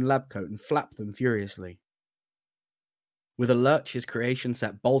of his own lab coat and flap them furiously. With a lurch, his creation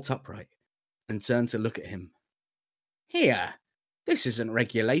sat bolt upright and turned to look at him. Here, this isn't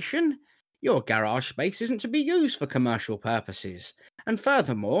regulation. Your garage space isn't to be used for commercial purposes. And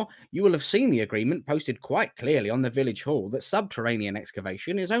furthermore, you will have seen the agreement posted quite clearly on the village hall that subterranean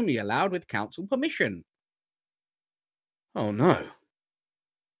excavation is only allowed with council permission. Oh no.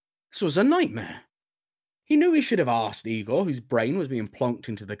 This was a nightmare. He knew he should have asked Igor, whose brain was being plonked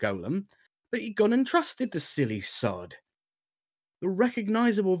into the golem, but he'd gone and trusted the silly sod. The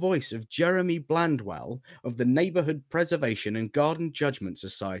recognisable voice of Jeremy Blandwell of the Neighbourhood Preservation and Garden Judgment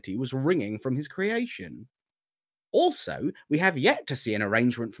Society was ringing from his creation. Also, we have yet to see an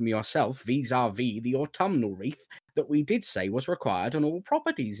arrangement from yourself vis-a-vis the autumnal wreath that we did say was required on all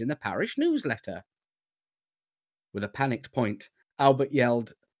properties in the parish newsletter. With a panicked point, Albert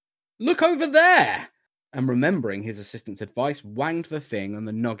yelled, Look over there! And remembering his assistant's advice, wanged the thing on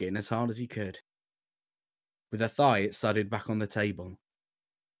the noggin as hard as he could. With a thigh, it thudded back on the table.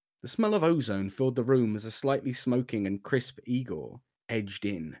 The smell of ozone filled the room as a slightly smoking and crisp Igor edged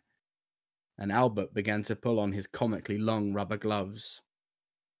in, and Albert began to pull on his comically long rubber gloves.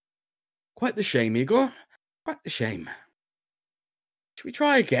 Quite the shame, Igor. Quite a shame. Should we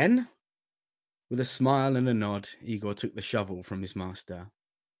try again? With a smile and a nod, Igor took the shovel from his master.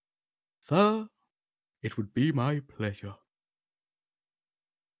 Sir, it would be my pleasure.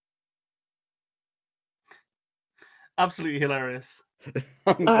 Absolutely hilarious.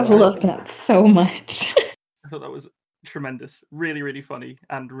 I love that so much. I thought that was tremendous. Really, really funny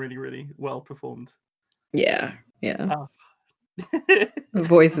and really, really well performed. Yeah. Oh. The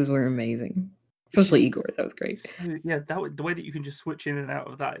voices were amazing. Especially Igor's. That was great. So, yeah, the way that you can just switch in and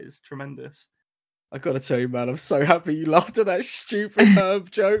out of that is tremendous. I gotta tell you, man, I'm so happy you laughed at that stupid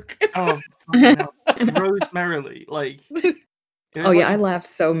herb joke. Oh, fucking hell. Rose merrily. Like. I laughed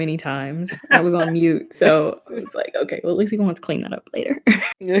so many times. I was on mute, so I was like, okay, well, at least he wants to clean that up later.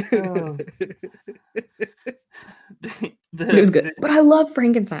 Oh. But it was good. But I love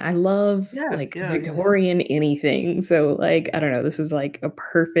Frankenstein. I love Victorian anything. So like, I don't know, this was like a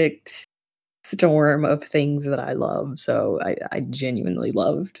perfect storm of things that I love. So I genuinely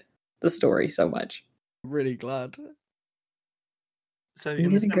loved the story so much. I'm really glad. So you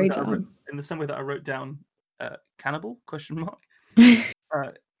did a great job. In the same way that I wrote down cannibal ?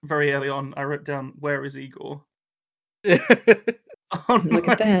 Very early on, I wrote down, "Where is Igor?" Look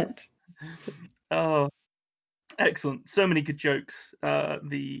at that! Oh, excellent! So many good jokes. And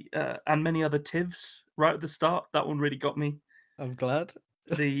many other tivs right at the start. That one really got me. I'm glad.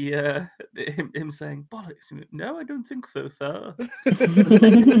 Him saying bollocks. No, I don't think so, sir.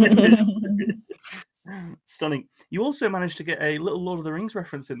 Stunning. You also managed to get a little Lord of the Rings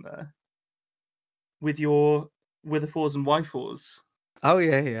reference in there with your Witherfors and Wyfors. Oh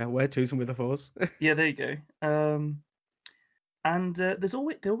yeah, Were-Twos and Witherfors. Yeah, there you go. And there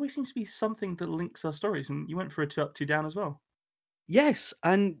always seems to be something that links our stories, and you went for a 2 up, 2 down as well. Yes,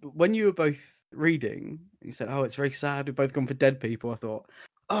 and when you were both reading, you said, "Oh, it's very sad. We've both gone for dead people." I thought,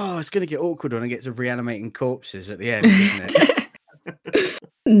 "Oh, it's going to get awkward when I get to reanimating corpses at the end, isn't it?"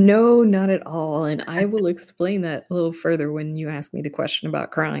 No, not at all. And I will explain that a little further when you ask me the question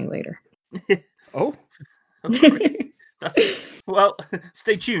about crying later. Oh. Well,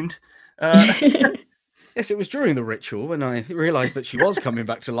 stay tuned. Yes, it was during the ritual when I realised that she was coming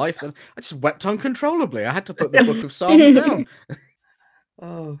back to life, and I just wept uncontrollably. I had to put the Book of Psalms down.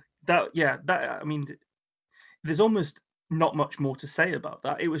 Oh, I mean, there's almost not much more to say about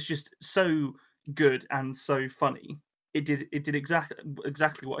that. It was just so good and so funny. It did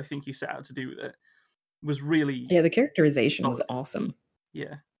exactly what I think you set out to do with it. It was really the characterization was awesome.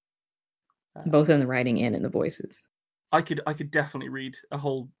 Yeah, both in the writing and in the voices. I could definitely read a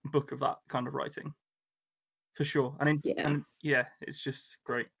whole book of that kind of writing, for sure. And it's just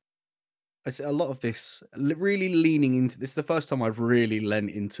great. I see a lot of this really leaning into this. The first time I've really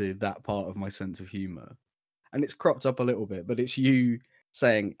lent into that part of my sense of humor, and it's cropped up a little bit, but it's you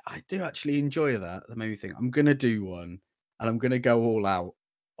saying, "I do actually enjoy that." That made me think I'm gonna do one, and I'm gonna go all out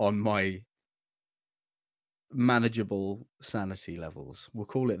on my manageable sanity levels. We'll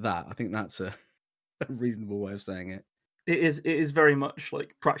call it that. I think that's a reasonable way of saying it. It is very much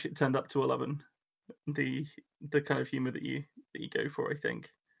like Pratchett turned up to 11. The kind of humor that you go for, I think.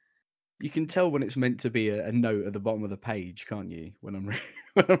 You can tell when it's meant to be a note at the bottom of the page, can't you? When I'm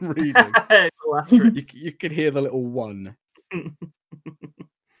reading, you can hear the little one.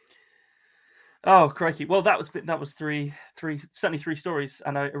 Oh crikey! Well, that was three certainly 3 stories,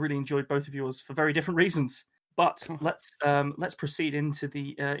 and I really enjoyed both of yours for very different reasons. But let's proceed into the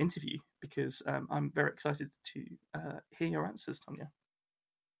interview, because I'm very excited to hear your answers, Tonia.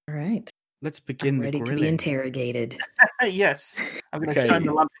 All right. Let's begin. I'm ready to be interrogated. Yes, I'm going to shine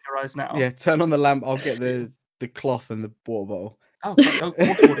the lamp in your eyes now. Yeah, turn on the lamp. I'll get the cloth and the water bottle.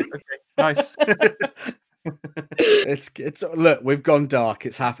 Okay, nice. It's look, we've gone dark.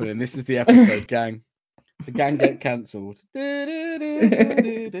 It's happening. This is the episode, gang. The gang get cancelled.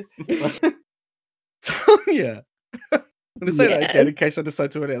 Tonia, I'm going to say that again in case I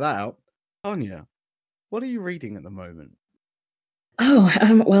decide to edit that out. Tonia, what are you reading at the moment?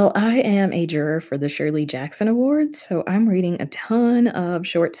 Oh, well, I am a juror for the Shirley Jackson Awards, so I'm reading a ton of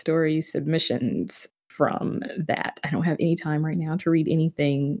short story submissions from that. I don't have any time right now to read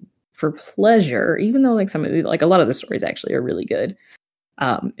anything for pleasure, even though like a lot of the stories actually are really good,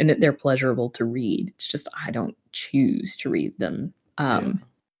 and that they're pleasurable to read. It's just I don't choose to read them.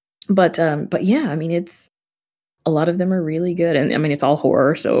 But yeah, I mean, it's a lot of them are really good, and I mean it's all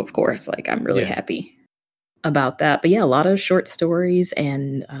horror, so of course, like I'm really happy about that. But yeah, a lot of short stories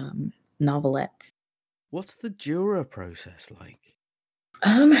and novelettes. What's the juror process like?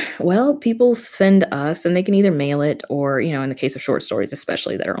 Well, people send us, and they can either mail it or, in the case of short stories,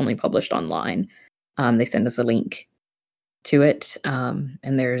 especially that are only published online, they send us a link to it. And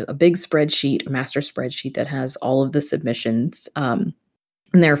there's a big spreadsheet, a master spreadsheet that has all of the submissions. And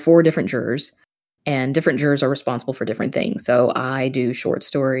there are 4 different jurors, and different jurors are responsible for different things. So I do short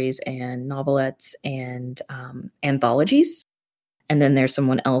stories and novelettes and anthologies. And then there's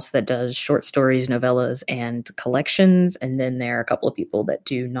someone else that does short stories, novellas, and collections. And then there are a couple of people that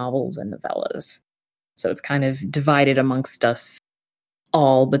do novels and novellas. So it's kind of divided amongst us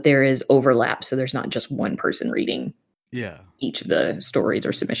all, but there is overlap. So there's not just one person reading each of the stories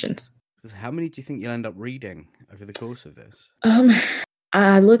or submissions. How many do you think you'll end up reading over the course of this?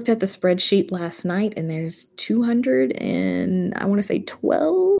 I looked at the spreadsheet last night, and there's 200 and I want to say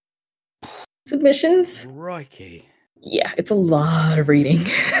 12 submissions. Crikey. Yeah, it's a lot of reading.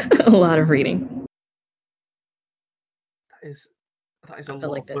 A lot of reading. That is a lot. I felt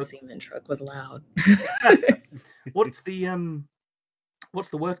like that semen truck was loud. What's the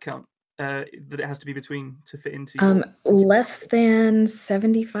word count that it has to be between to fit into? Less than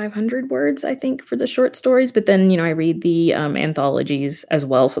 7,500 words, I think, for the short stories. But then, I read the anthologies as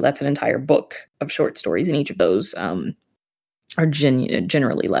well, so that's an entire book of short stories, and each of those are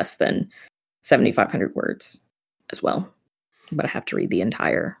generally less than 7,500 words as well. But I have to read the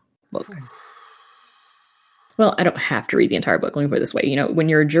entire book. Well, I don't have to read the entire book. Let me put it this way. When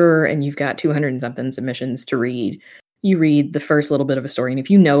you're a juror and you've got 200 and something submissions to read, you read the first little bit of a story. And if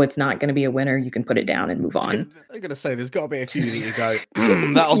you know it's not going to be a winner, you can put it down and move on. I'm going to say there's got to be a few that you go,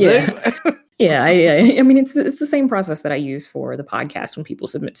 that'll do. Yeah, I mean, it's the same process that I use for the podcast when people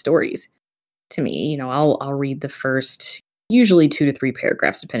submit stories to me. I'll read the first, usually 2 to 3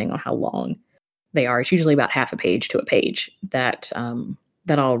 paragraphs, depending on how long they are. It's usually about half a page to a page that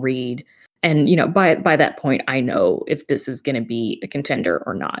I'll read. And, by that point, I know if this is going to be a contender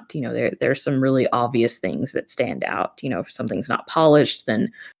or not. There's some really obvious things that stand out. If something's not polished, then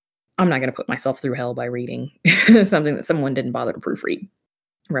I'm not going to put myself through hell by reading something that someone didn't bother to proofread,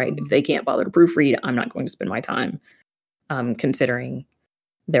 right? If they can't bother to proofread, I'm not going to spend my time considering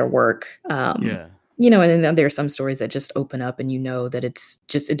their work. And then there are some stories that just open up and that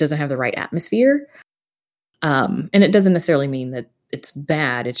it doesn't have the right atmosphere. And it doesn't necessarily mean that it's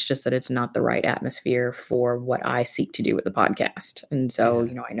bad. It's just that it's not the right atmosphere for what I seek to do with the podcast. And so,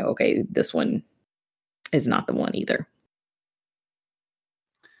 I know, okay, this one is not the one either.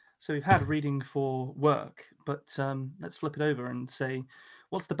 So we've had reading for work, but let's flip it over and say,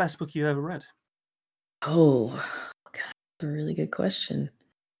 what's the best book you've ever read? Oh, God, that's a really good question.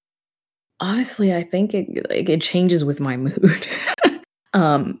 Honestly, I think it changes with my mood.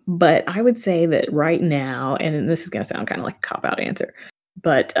 But I would say that right now, and this is going to sound kind of like a cop-out answer,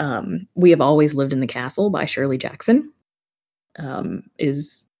 but We Have Always Lived in the Castle by Shirley Jackson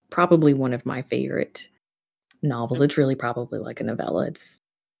is probably one of my favorite novels. It's really probably like a novella. It's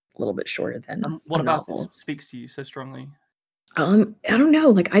a little bit shorter than what a about novel. it speaks to you so strongly? I don't know.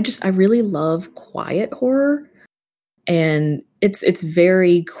 Like I really love quiet horror, and it's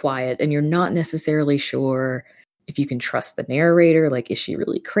very quiet, and you're not necessarily sure if you can trust the narrator. Like, is she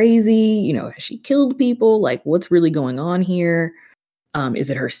really crazy? Has she killed people? Like, what's really going on here? Is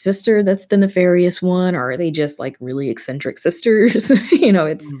it her sister that's the nefarious one, or are they just like really eccentric sisters?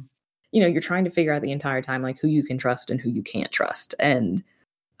 It's you're trying to figure out the entire time like who you can trust and who you can't trust. And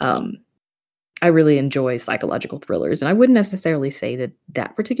I really enjoy psychological thrillers, and I wouldn't necessarily say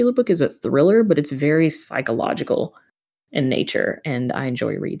that particular book is a thriller, but it's very psychological in nature, and I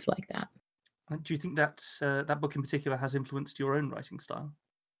enjoy reads like that. Do you think that that book in particular has influenced your own writing style?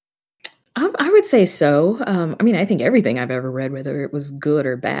 I would say so. I think everything I've ever read, whether it was good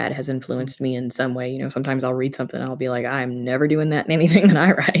or bad, has influenced me in some way. Sometimes I'll read something and I'll be like, I'm never doing that in anything that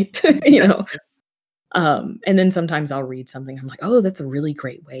I write, And then sometimes I'll read something, I'm like, oh, that's a really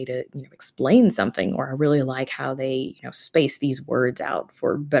great way to, explain something, or I really like how they, space these words out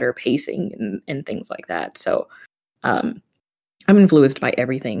for better pacing and things like that. So I'm influenced by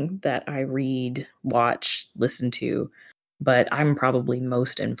everything that I read, watch, listen to, but I'm probably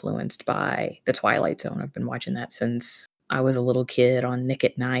most influenced by The Twilight Zone. I've been watching that since I was a little kid on Nick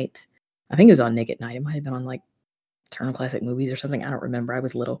at Night. I think it was on Nick at Night. It might have been on like Turner Classic Movies or something. I don't remember. I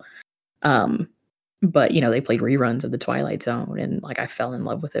was little. But, they played reruns of The Twilight Zone, and like I fell in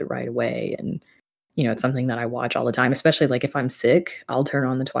love with it right away. And, it's something that I watch all the time, especially like if I'm sick, I'll turn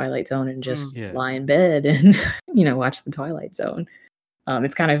on The Twilight Zone and just lie in bed and, watch The Twilight Zone.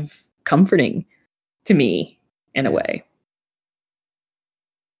 It's kind of comforting to me in a way.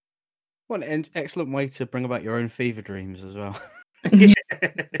 What an excellent way to bring about your own fever dreams as well.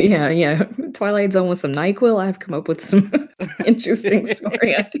 Yeah. Twilight Zone with some NyQuil. I've come up with some interesting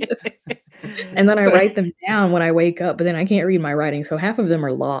story ideas. And then I write them down when I wake up, but then I can't read my writing. So half of them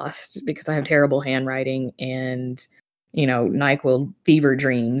are lost because I have terrible handwriting, and NyQuil fever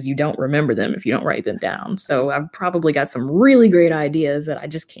dreams, you don't remember them if you don't write them down. So I've probably got some really great ideas that I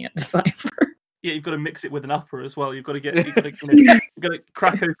just can't decipher. Yeah, you've got to mix it with an upper as well. You've got to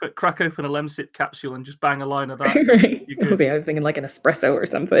crack open a Lemsip capsule and just bang a line of that. Right. I was thinking like an espresso or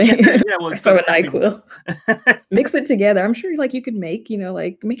something. Yeah, well, espresso and NyQuil. Mix it together. I'm sure you could make it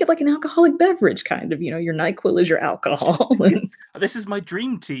like an alcoholic beverage kind of. Your NyQuil is your alcohol. This is my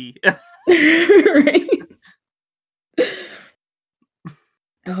dream tea. Right.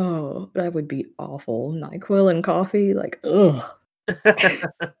 Oh, that would be awful. NyQuil and coffee, like, ugh.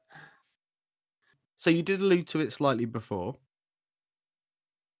 So you did allude to it slightly before.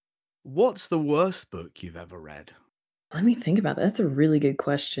 What's the worst book you've ever read? Let me think about that. That's a really good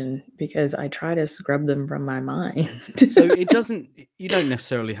question because I try to scrub them from my mind. So you don't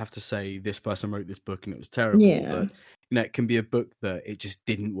necessarily have to say this person wrote this book and it was terrible. Yeah. But it can be a book that it just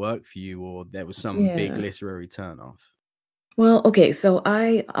didn't work for you or there was some big literary turnoff. Well, okay. So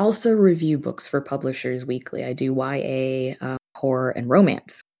I also review books for Publishers Weekly. I do YA, horror, and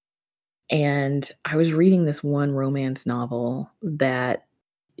romance. And I was reading this one romance novel that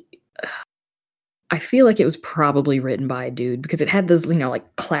I feel like it was probably written by a dude because it had those,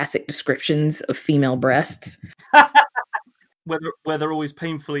 like classic descriptions of female breasts. Where they're always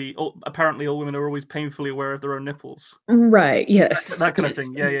apparently all women are always painfully aware of their own nipples. Right, yes. That kind of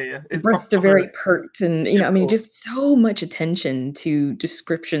thing. Yeah. Breasts are very pert and, just so much attention to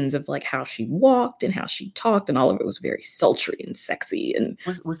descriptions of like how she walked and how she talked and all of it was very sultry and sexy. And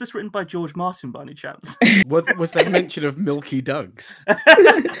Was this written by George Martin by any chance? Was there mention of Milky Dugs?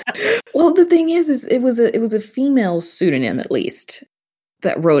 Well, the thing is it was a female pseudonym at least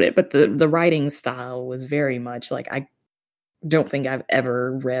that wrote it, but the writing style was very much like I don't think I've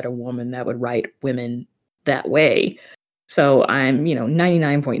ever read a woman that would write women that way. So I'm,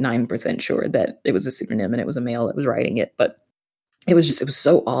 99.9% sure that it was a pseudonym and it was a male that was writing it. But it was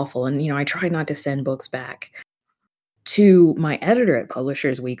so awful. And, I try not to send books back to my editor at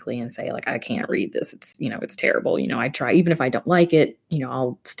Publishers Weekly and say, like, I can't read this. It's, it's terrible. I try, even if I don't like it,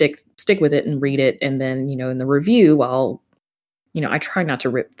 I'll stick with it and read it. And then, in the review, I try not to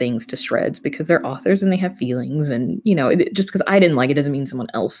rip things to shreds because they're authors and they have feelings. And, just because I didn't like it doesn't mean someone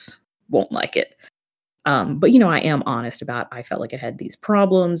else won't like it. But, I am honest about I felt like it had these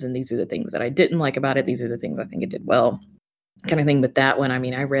problems and these are the things that I didn't like about it. These are the things I think it did well kind of thing. But that one,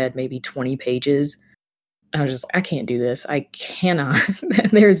 I read maybe 20 pages. I was just like, I can't do this. I cannot.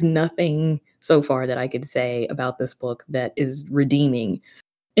 There's nothing so far that I could say about this book that is redeeming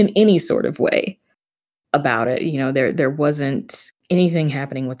in any sort of way. About it, there wasn't anything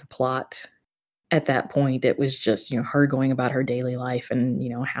happening with the plot at that point. It was just, her going about her daily life and,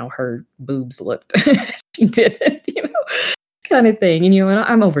 how her boobs looked. She did it, kind of thing. And, and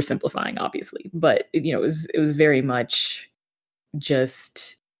I'm oversimplifying, obviously, but, it was very much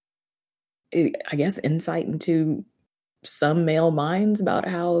just, I guess, insight into some male minds about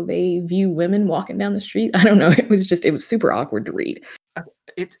how they view women walking down the street. I don't know. It was super awkward to read.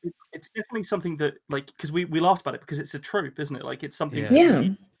 It's definitely something that, like, because we laughed about it because it's a trope, isn't it? Like, it's something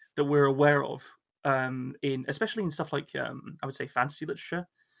that we're aware of, especially in stuff like I would say fantasy literature.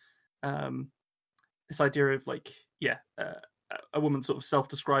 This idea of like a woman sort of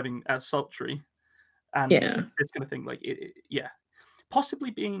self-describing as sultry, and this kind of thing. Like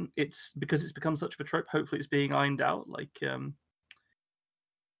possibly it's because it's become such of a trope. Hopefully, it's being ironed out. Like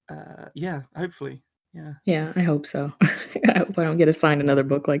hopefully. Yeah, I hope so. I hope I don't get assigned another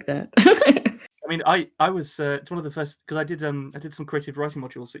book like that. I was it's one of the first because I did some creative writing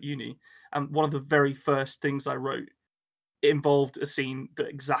modules at uni, and one of the very first things I wrote involved a scene that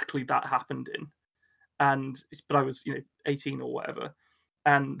exactly that happened in, but I was 18 or whatever,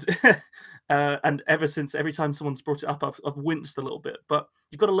 and and ever since, every time someone's brought it up, I've winced a little bit. But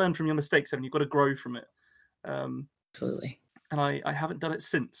you've got to learn from your mistakes, and you've got to grow from it. Absolutely. And I haven't done it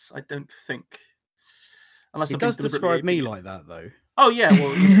since. I don't think. Unless it does describe me like that, though. Oh yeah,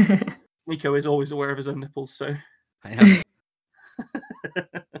 well, Nico is always aware of his own nipples, so I am.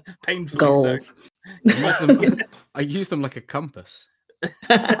 Painfully goals. So. I use them like a compass.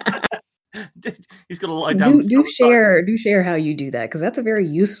 He's got to lie down. Do share how you do that, because that's a very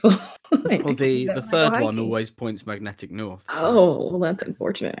useful. Well, the third one always points magnetic north. So. Oh, well, that's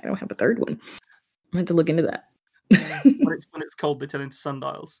unfortunate. I don't have a third one. I have to look into that. when it's cold, they turn into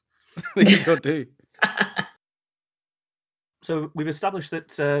sundials. You sure do. So we've established that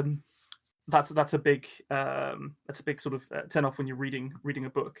that's a big sort of turn off when you're reading a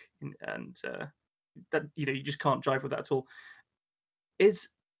book, and that you just can't jive with that at all. Is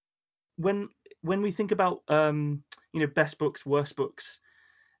when we think about best books, worst books,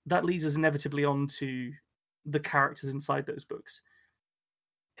 that leads us inevitably on to the characters inside those books,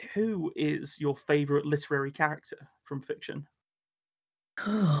 who is your favorite literary character from fiction?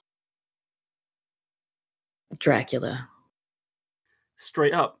 Dracula.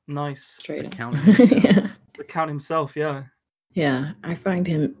 Straight up, nice. Straight The up. Count himself. Yeah. The Count himself, yeah. Yeah, I find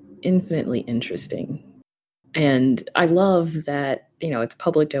him infinitely interesting. And I love that, it's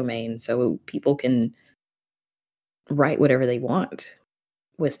public domain, so people can write whatever they want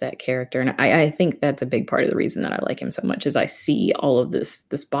with that character. And I think that's a big part of the reason that I like him so much is I see all of this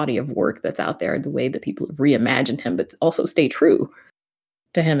body of work that's out there, the way that people have reimagined him, but also stay true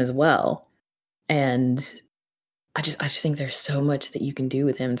to him as well. And I just think there's so much that you can do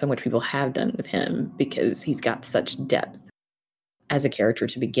with him, so much people have done with him because he's got such depth as a character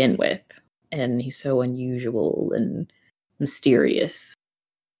to begin with. And he's so unusual and mysterious.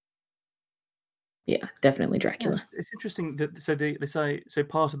 Yeah, definitely Dracula. Yeah, it's interesting that they say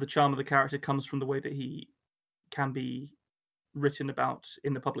part of the charm of the character comes from the way that he can be written about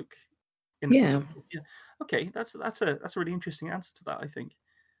in the public. Yeah. Okay, that's a really interesting answer to that, I think.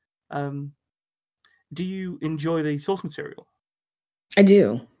 Do you enjoy the source material? I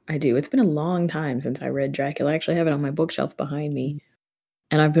do. It's been a long time since I read Dracula. I actually have it on my bookshelf behind me.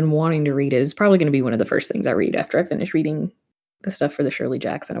 And I've been wanting to read it. It's probably going to be one of the first things I read after I finish reading the stuff for the Shirley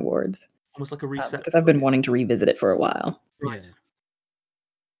Jackson Awards. Almost like a reset. Because I've been wanting to revisit it for a while. Right. Yeah.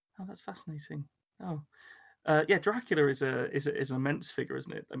 Oh, that's fascinating. Oh, yeah. Dracula is an immense figure,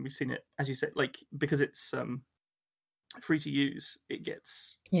 isn't it? And we've seen it, as you said, like because it's free to use, it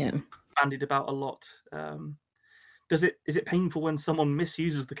gets bandied about a lot. Is it painful when someone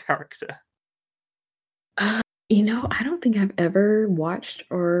misuses the character? I don't think I've ever watched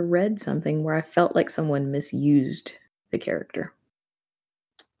or read something where I felt like someone misused the character.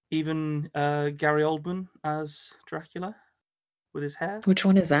 Even Gary Oldman as Dracula with his hair. Which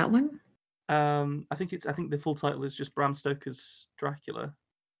one is that one? I think the full title is just Bram Stoker's Dracula.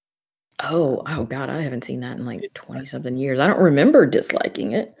 Oh God, I haven't seen that in like 20-something years. I don't remember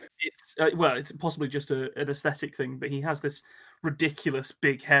disliking it. It's possibly just an aesthetic thing, but he has this ridiculous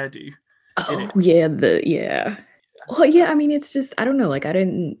big hairdo. Oh yeah. Well, yeah. I mean, it's just I don't know. Like I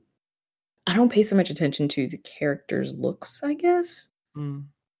don't pay so much attention to the characters' looks. I guess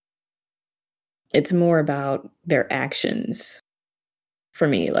it's more about their actions for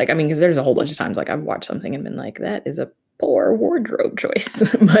me. Like I mean, because there's a whole bunch of times like I've watched something and been like, that is a poor wardrobe choice.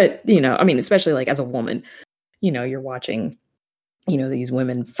 But I mean, especially like as a woman, you're watching, these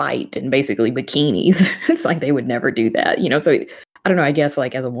women fight in basically bikinis. It's like they would never do that. So I don't know. I guess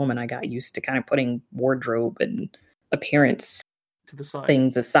like as a woman, I got used to kind of putting wardrobe and appearance to the side,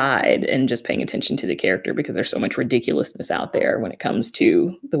 things aside, and just paying attention to the character because there's so much ridiculousness out there when it comes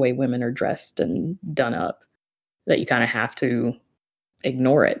to the way women are dressed and done up that you kind of have to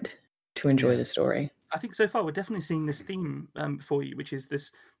ignore it to enjoy the story. I think so far we're definitely seeing this theme for you, which is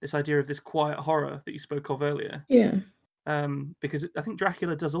this idea of this quiet horror that you spoke of earlier. Yeah. Because I think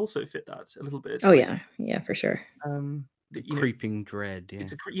Dracula does also fit that a little bit. Oh yeah, for sure. Creeping dread. Yeah.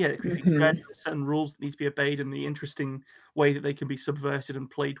 It's creeping dread. There's certain rules that need to be obeyed, and the interesting way that they can be subverted and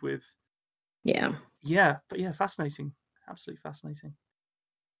played with. Yeah. Yeah, but fascinating. Absolutely fascinating.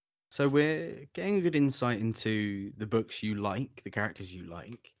 So we're getting a good insight into the books you like, the characters you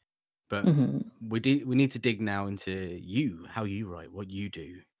like, but we need to dig now into you, how you write, what you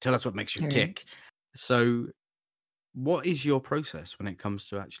do. Tell us what makes you tick. So, what is your process when it comes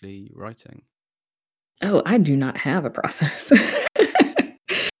to actually writing? Oh, I do not have a process.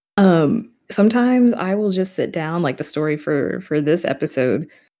 Sometimes I will just sit down, like the story for this episode.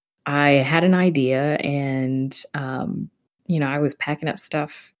 I had an idea, and I was packing up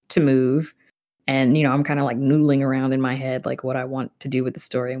stuff to move, and I'm kind of like noodling around in my head, like what I want to do with the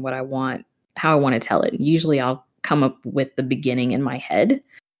story and how I want to tell it. Usually, I'll come up with the beginning in my head,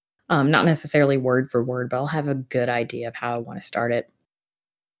 not necessarily word for word, but I'll have a good idea of how I want to start it.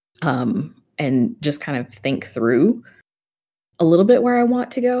 And just kind of think through a little bit where I want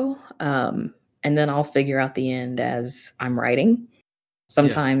to go. And then I'll figure out the end as I'm writing.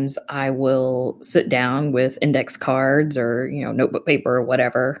 Sometimes I will sit down with index cards or, notebook paper or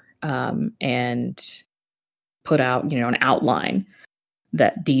whatever, and put out, an outline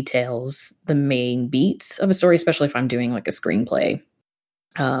that details the main beats of a story, especially if I'm doing like a screenplay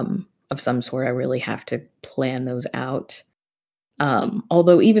of some sort. I really have to plan those out.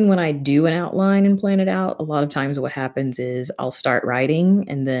 Although even when I do an outline and plan it out, a lot of times what happens is I'll start writing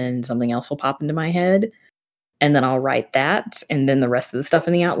and then something else will pop into my head and then I'll write that. And then the rest of the stuff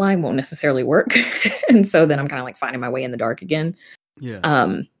in the outline won't necessarily work. And so then I'm kind of like finding my way in the dark again. Yeah.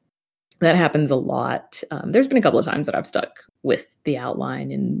 That happens a lot. There's been a couple of times that I've stuck with the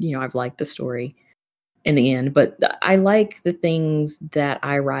outline and, I've liked the story. in the end. But I like the things that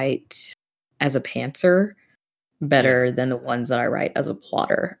I write as a pantser better than the ones that I write as a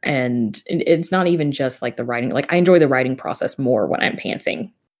plotter. And it's not even just like the writing. Like I enjoy the writing process more when I'm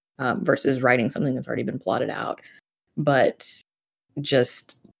pantsing versus writing something that's already been plotted out. But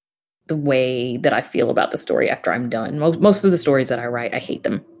just the way that I feel about the story after I'm done. Most of the stories that I write, I hate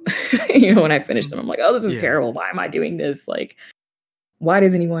them. When I finish them, I'm like, oh, this is terrible. Why am I doing this? Like, why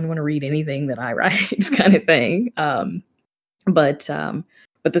does anyone want to read anything that I write? Kind of thing.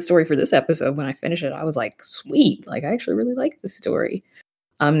 But the story for this episode, when I finished it, I was like, sweet. Like, I actually really like this story.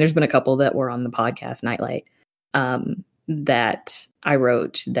 There's been a couple that were on the podcast Nightlight that I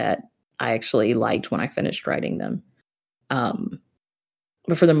wrote that I actually liked when I finished writing them.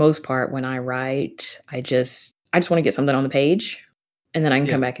 But for the most part, when I write, I just want to get something on the page, and then I can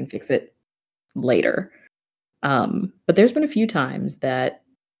come back and fix it later. But there's been a few times that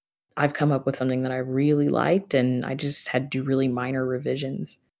I've come up with something that I really liked, and I just had to do really minor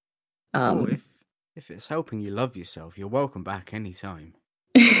revisions. If it's helping you love yourself, you're welcome back anytime.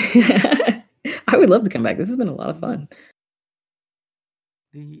 I would love to come back. This has been a lot of fun.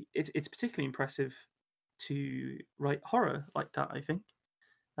 It's particularly impressive to write horror like that, I think.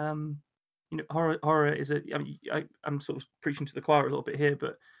 Horror is I'm sort of preaching to the choir a little bit here,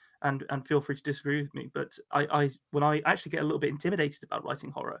 but and feel free to disagree with me. But I when I actually get a little bit intimidated about writing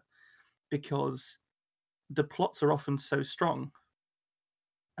horror, because the plots are often so strong,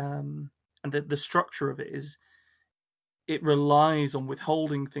 and the structure of it is, it relies on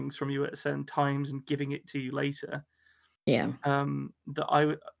withholding things from you at certain times and giving it to you later. Yeah.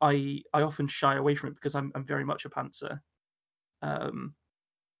 That I often shy away from it because I'm very much a pantser.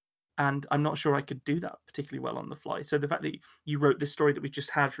 And I'm not sure I could do that particularly well on the fly. So the fact that you wrote this story that we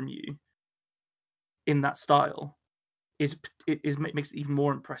just had from you in that style makes it even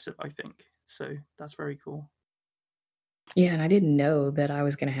more impressive, I think. So that's very cool. Yeah, and I didn't know that I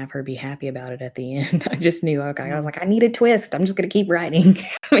was going to have her be happy about it at the end. I just knew, okay, I was like, I need a twist. I'm just going to keep writing.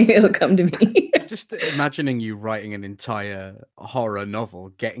 Maybe it'll come to me. Just imagining you writing an entire horror novel,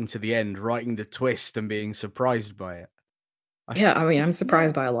 getting to the end, writing the twist, and being surprised by it. Yeah, I mean, I'm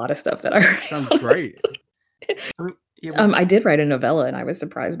surprised by a lot of stuff that I write. Sounds great. I did write a novella, and I was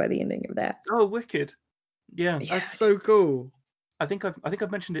surprised by the ending of that. Oh, wicked! Yeah, that's so cool. I think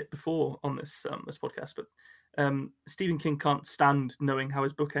I've mentioned it before on this podcast, but Stephen King can't stand knowing how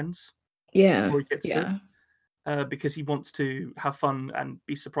his book ends. Yeah, or he gets to, because he wants to have fun and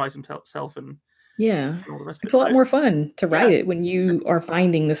be surprised himself and all the rest of it. It's a lot more fun to write it when you are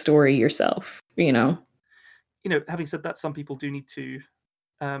finding the story yourself. Having said that, some people do need to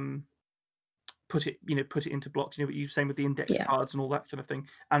put it into blocks. What you were saying with the index cards and all that kind of thing,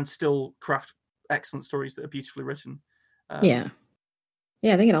 and still craft excellent stories that are beautifully written. I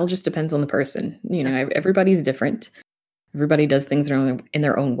think it all just depends on the person. Everybody's different. Everybody does things in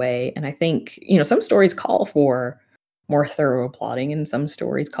their own way, and I think some stories call for more thorough plotting, and some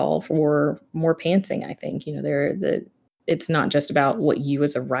stories call for more pantsing. I think it's not just about what you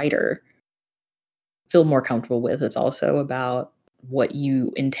as a writer feel more comfortable with. It's also about what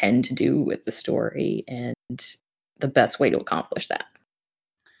you intend to do with the story and the best way to accomplish that.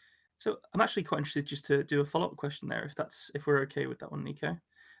 So I'm actually quite interested just to do a follow-up question there, if we're okay with that one, Nico.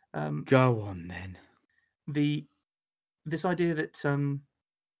 Go on then. This idea that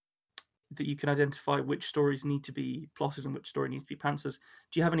that you can identify which stories need to be plotted and which story needs to be pantsers.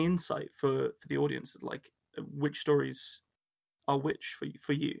 Do you have any insight for the audience, like which stories are which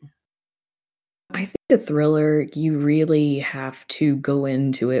for you? I think a thriller, you really have to go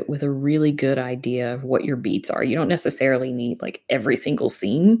into it with a really good idea of what your beats are. You don't necessarily need like every single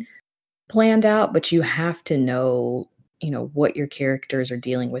scene planned out, but you have to know, what your characters are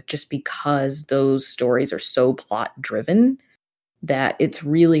dealing with, just because those stories are so plot driven that it's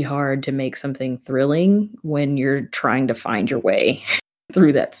really hard to make something thrilling when you're trying to find your way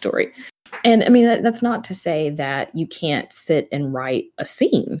through that story. And I mean, that's not to say that you can't sit and write a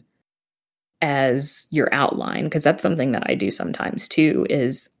scene as your outline, because that's something that I do sometimes too,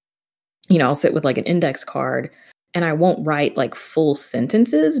 is, I'll sit with like an index card and I won't write like full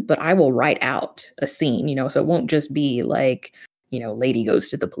sentences, but I will write out a scene, so it won't just be like, lady goes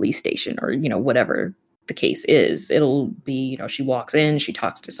to the police station or, whatever the case is. It'll be, she walks in, she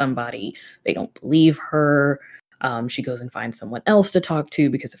talks to somebody, they don't believe her. She goes and finds someone else to talk to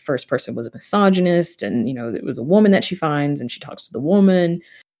because the first person was a misogynist, and, it was a woman that she finds, and she talks to the woman.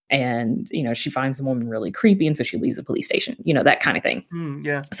 And, she finds the woman really creepy, and so she leaves the police station, that kind of thing.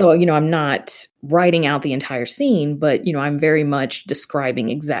 So, I'm not writing out the entire scene, but, I'm very much describing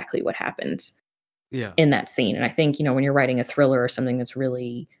exactly what happens in that scene. And I think, when you're writing a thriller or something that's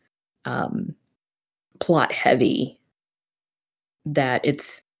really plot heavy that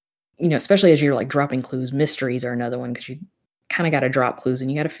it's, especially as you're like dropping clues, mysteries are another one because you kind of got to drop clues and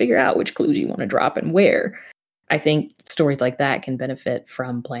you got to figure out which clues you want to drop and where. I think stories like that can benefit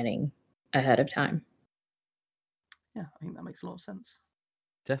from planning ahead of time. Yeah, I think that makes a lot of sense.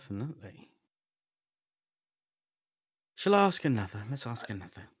 Definitely. Shall I ask another? Let's ask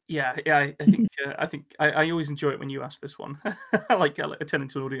another. Yeah. I think I always enjoy it when you ask this one. I like turn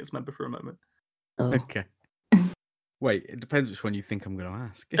into an audience member for a moment. Oh. Okay. Wait, it depends which one you think I'm going to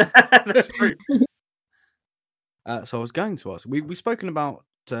ask. That's true. So I was going to ask. We've spoken about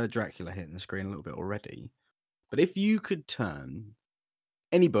Dracula hitting the screen a little bit already, but if you could turn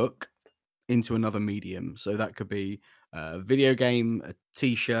any book into another medium, so that could be a video game, a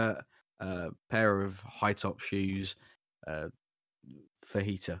T-shirt, a pair of high-top shoes,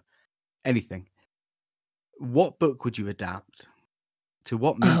 fajita, anything. What book would you adapt to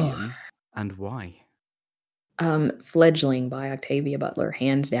what medium and why? Fledgling by Octavia Butler,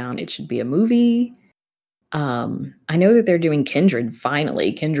 hands down. It should be a movie. I know that they're doing Kindred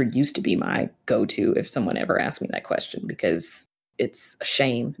finally. Kindred used to be my go-to if someone ever asked me that question, because it's a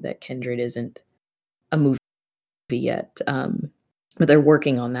shame that Kindred isn't a movie yet. But they're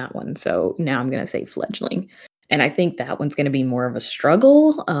working on that one. So now I'm going to say Fledgling. And I think that one's going to be more of a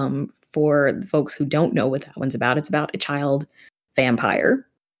struggle for the folks who don't know what that one's about. It's about a child vampire.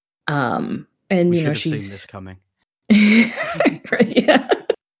 And, We you know, should have seen she's this coming. right, yeah.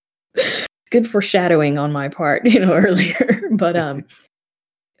 Good foreshadowing on my part, earlier. But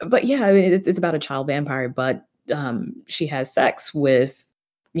yeah, I mean, it's about a child vampire, but she has sex with,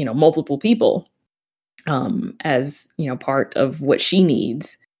 multiple people as, part of what she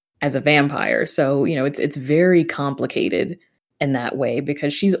needs as a vampire. So, it's very complicated in that way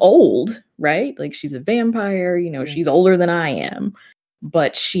because she's old, right? Like she's a vampire, she's older than I am,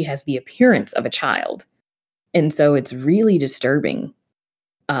 but she has the appearance of a child. And so it's really disturbing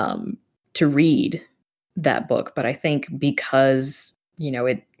to read that book. But I think because,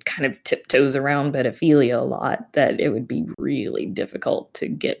 it kind of tiptoes around pedophilia a lot, that it would be really difficult to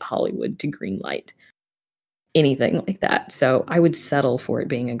get Hollywood to greenlight anything like that. So I would settle for it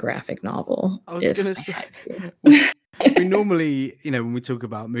being a graphic novel. I was going to say, we normally, when we talk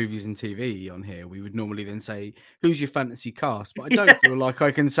about movies and TV on here, we would normally then say, who's your fantasy cast? But I don't feel like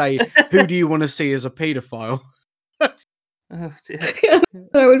I can say, who do you want to see as a paedophile? Oh, dear. Yeah,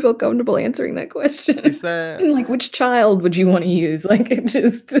 I would feel comfortable answering that question. Is there... And like, which child would you want to use? Like, it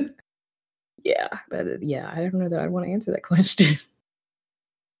just... Yeah, I don't know that I want to answer that question.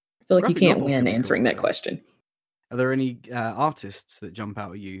 I feel like Graphic you can't novel win could be answering cool, that though. question. Are there any artists that jump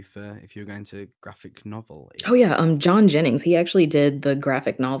out at you for if you're going to graphic novel? Oh yeah, John Jennings. He actually did the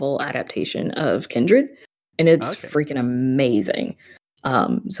graphic novel adaptation of Kindred, and it's freaking amazing.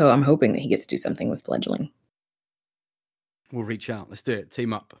 So I'm hoping that he gets to do something with Fledgling. We'll reach out. Let's do it.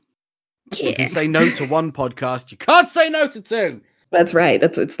 Team up. Yeah. You can say no to one podcast. You can't say no to two. That's right.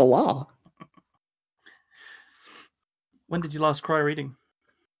 It's the law. When did you last cry reading?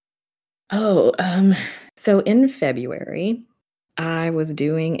 Oh, so in February, I was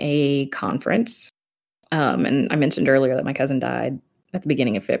doing a conference. And I mentioned earlier that my cousin died at the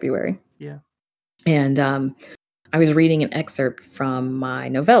beginning of February. Yeah. And I was reading an excerpt from my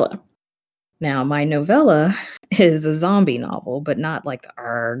novella. Now, my novella is a zombie novel, but not like the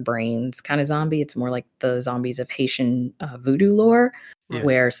Arg Brains kind of zombie. It's more like the zombies of Haitian voodoo lore,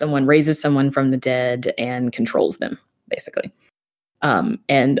 where someone raises someone from the dead and controls them, basically.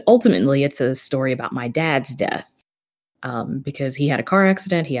 And ultimately, it's a story about my dad's death because he had a car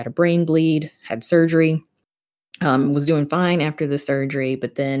accident, he had a brain bleed, had surgery, was doing fine after the surgery,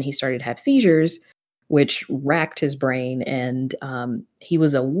 but then he started to have seizures, which racked his brain, and he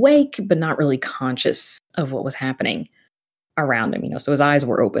was awake, but not really conscious of what was happening around him, so his eyes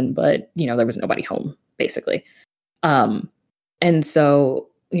were open, but, there was nobody home, basically. And so,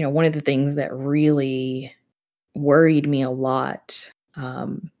 one of the things that really worried me a lot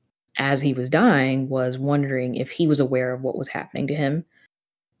as he was dying was wondering if he was aware of what was happening to him,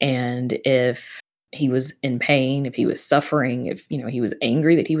 and if he was in pain, if he was suffering, if, he was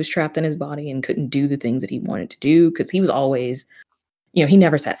angry that he was trapped in his body and couldn't do the things that he wanted to do. Because he was always, he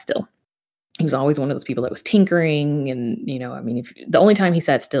never sat still. He was always one of those people that was tinkering. And, the only time he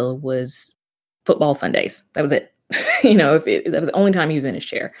sat still was football Sundays. That was it. That was the only time he was in his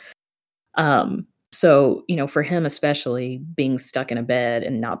chair. So, for him, especially being stuck in a bed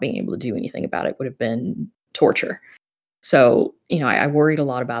and not being able to do anything about it would have been torture. So, I worried a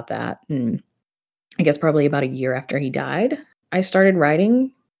lot about that. And I guess probably about a year after he died, I started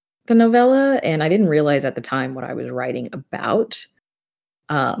writing the novella, and I didn't realize at the time what I was writing about.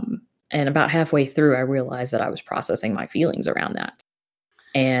 And about halfway through, I realized that I was processing my feelings around that.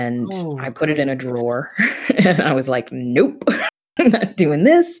 And I put it in a drawer and I was like, nope, I'm not doing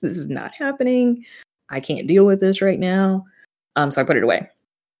this. This is not happening. I can't deal with this right now. So I put it away.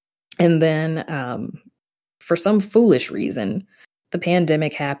 And then for some foolish reason, the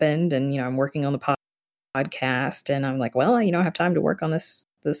pandemic happened and, I'm working on the podcast and I'm like, well, I have time to work on this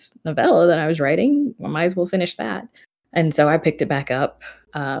novella that I was writing. I might as well finish that. And so I picked it back up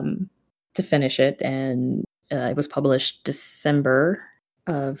to finish it. And it was published December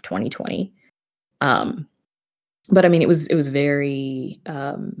of 2020. But I mean, it was very,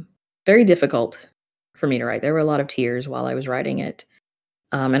 very difficult for me to write. There were a lot of tears while I was writing it.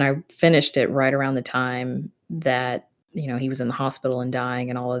 And I finished it right around the time that, he was in the hospital and dying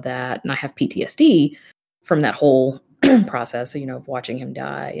and all of that. And I have PTSD from that whole process, of watching him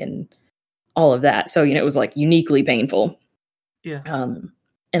die and all of that. So, it was like uniquely painful. Yeah.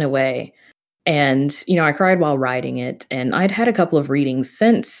 In a way. And, I cried while writing it, and I'd had a couple of readings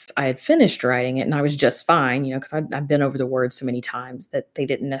since I had finished writing it, and I was just fine, because I've been over the words so many times that they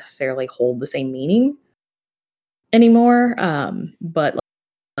didn't necessarily hold the same meaning anymore. But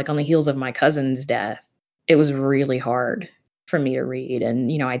like on the heels of my cousin's death, it was really hard for me to read.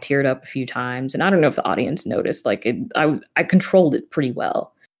 And, I teared up a few times, and I don't know if the audience noticed, like I controlled it pretty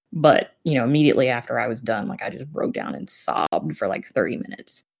well. But, immediately after I was done, like I just broke down and sobbed for like 30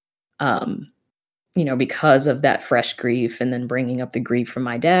 minutes. Because of that fresh grief and then bringing up the grief from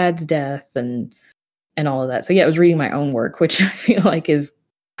my dad's death and all of that. So yeah, I was reading my own work, which I feel like is,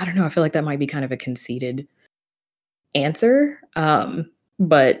 I don't know, I feel like that might be kind of a conceited answer.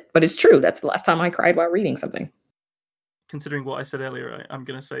 But it's true. That's the last time I cried while reading something. Considering what I said earlier, I'm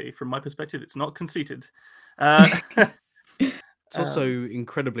going to say from my perspective, it's not conceited. It's also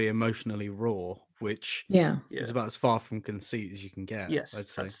incredibly emotionally raw, which is about as far from conceit as you can get. Yes, I'd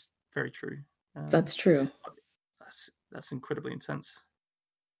say. that's very true. That's true. That's incredibly intense.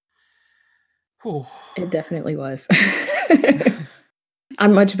 It definitely was.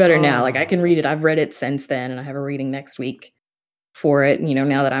 I'm much better now. Like I can read it. I've read it since then, and I have a reading next week for it.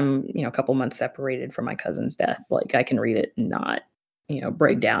 Now that I'm, a couple months separated from my cousin's death, like I can read it and not,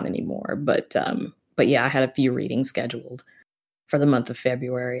 break down anymore. But yeah, I had a few readings scheduled for the month of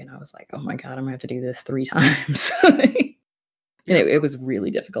February, and I was like, oh my God, I'm gonna have to do this 3 times. And it was really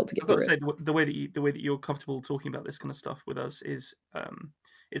difficult to get through. I've got to say, the way that you're comfortable talking about this kind of stuff with us is,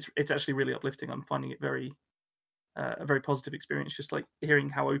 it's actually really uplifting. I'm finding it a very positive experience. Just like hearing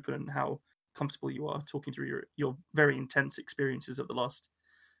how open and how comfortable you are talking through your very intense experiences of the last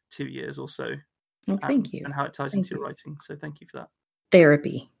 2 years or so. Well, thank you. And how it ties into your writing. So thank you for that.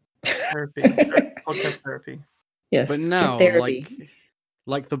 Therapy. Podcast therapy. Yes. But now,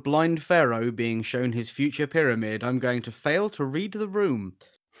 like the blind pharaoh being shown his future pyramid, I'm going to fail to read the room.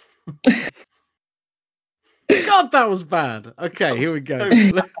 God, that was bad. Okay, here we go.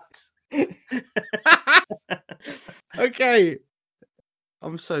 Okay.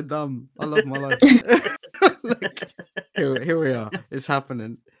 I'm so dumb. I love my life. Here we are. It's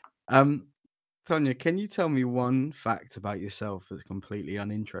happening. Tonia, can you tell me one fact about yourself that's completely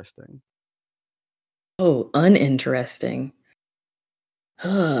uninteresting? Oh, uninteresting.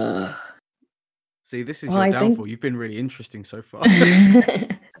 See, this is your downfall. You've been really interesting so far.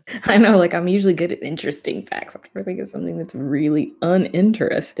 I know, like I'm usually good at interesting facts. I'm trying to think of something that's really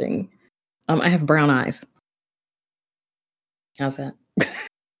uninteresting. I have brown eyes. How's that?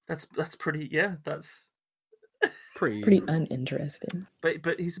 That's pretty. Yeah, that's pretty uninteresting.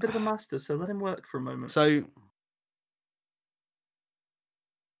 But he's a bit of a master, so let him work for a moment. So,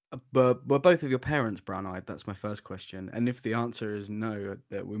 but were both of your parents brown-eyed? That's my first question. And if the answer is no,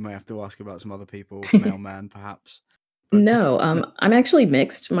 that we may have to ask about some other people, mailman perhaps. But... No, I'm actually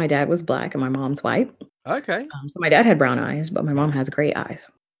mixed. My dad was black and my mom's white. Okay. So my dad had brown eyes, but my mom has gray eyes.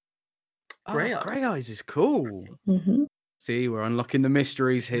 Gray eyes is cool. Mm-hmm. See, we're unlocking the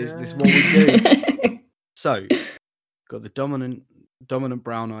mysteries here. Yeah. This is what we do. So, got the dominant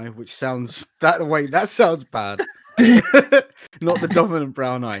brown eye, which sounds that sounds bad. Not the dominant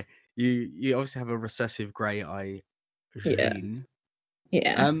brown eye. You obviously have a recessive grey eye gene.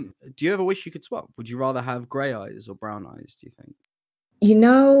 Yeah. Do you ever wish you could swap? Would you rather have grey eyes or brown eyes, do you think?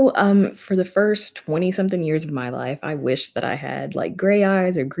 For the first 20-something years of my life, I wish that I had like gray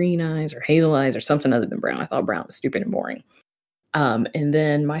eyes or green eyes or hazel eyes or something other than brown. I thought brown was stupid and boring. And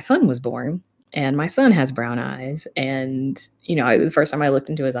then my son was born, and my son has brown eyes. And, the first time I looked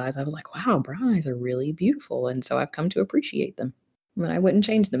into his eyes, I was like, wow, brown eyes are really beautiful. And so I've come to appreciate them. I mean, I wouldn't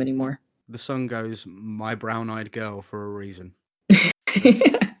change them anymore. The song goes, my brown-eyed girl, for a reason.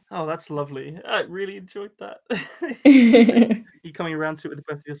 Oh, that's lovely. I really enjoyed that. You coming around to it with the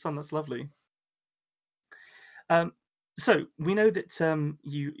birth of your son. That's lovely. So we know that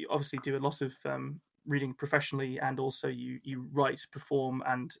you obviously do a lot of reading professionally, and also you write, perform,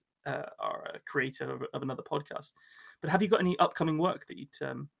 and are a creator of another podcast. But have you got any upcoming work that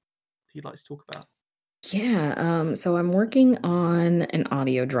you'd like to talk about? Yeah, so I'm working on an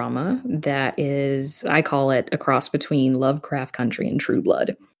audio drama that is, I call it a cross between Lovecraft Country and True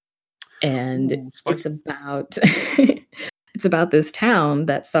Blood. And Ooh, it's spicy. about it's about this town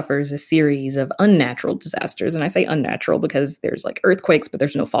that suffers a series of unnatural disasters. And I say unnatural because there's like earthquakes, but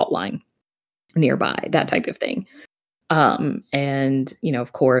there's no fault line nearby, that type of thing. And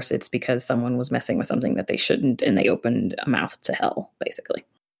of course, it's because someone was messing with something that they shouldn't, and they opened a mouth to hell, basically.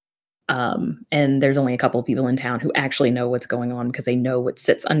 And there's only a couple of people in town who actually know what's going on because they know what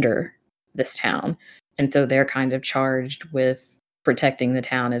sits under this town. And so they're kind of charged with protecting the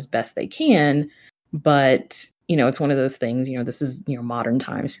town as best they can. But, it's one of those things, this is, modern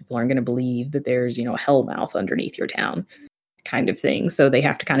times. People aren't going to believe that there's, a hell mouth underneath your town kind of thing. So they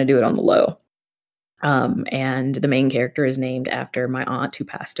have to kind of do it on the low. And the main character is named after my aunt who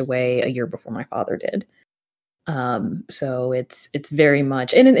passed away a year before my father did. So it's very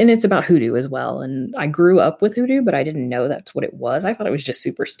much, and it's about hoodoo as well. And I grew up with hoodoo, but I didn't know that's what it was. I thought it was just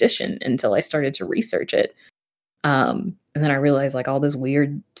superstition until I started to research it. And then I realized like all this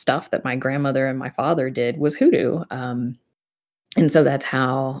weird stuff that my grandmother and my father did was hoodoo. And so that's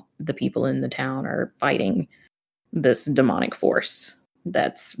how the people in the town are fighting this demonic force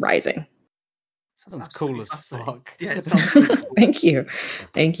that's rising. Sounds cool as fuck. Yeah, it sounds really cool. Thank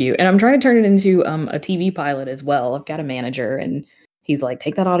you. And I'm trying to turn it into a TV pilot as well. I've got a manager, and he's like,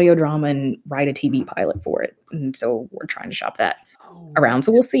 take that audio drama and write a TV pilot for it. And so we're trying to shop that around.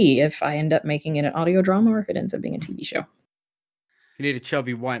 So we'll see if I end up making it an audio drama or if it ends up being a TV show. If you need a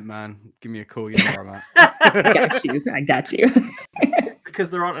chubby white man, give me a call. You know where I'm at. I got you. Because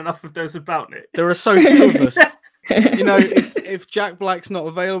there aren't enough of those about, Nick. There are so few of us. If Jack Black's not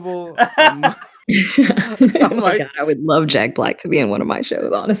available, I'm like, God, I would love Jack Black to be in one of my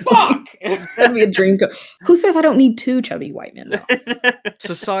shows, honestly. Fuck! That'd be a dream. Who says I don't need two chubby white men, though?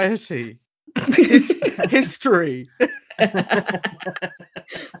 Society. History.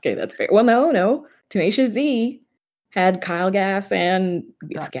 Okay, that's fair. Well, no. Tenacious D had Kyle Gass and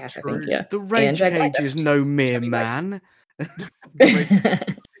it's Gass, true. I think, yeah. The Rage Cage is no mere man.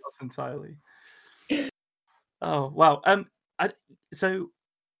 Entirely. Oh wow. So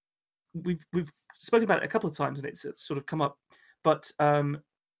we've spoken about it a couple of times and it's sort of come up, but do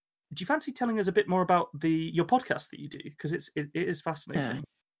you fancy telling us a bit more about your podcast that you do, because it is fascinating?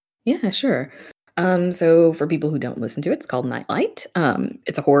 Yeah, sure. So for people who don't listen to it, it's called Nightlight.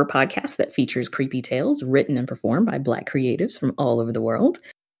 It's a horror podcast that features creepy tales written and performed by Black creatives from all over the world.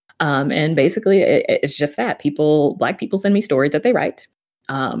 And basically it's just that Black people send me stories that they write.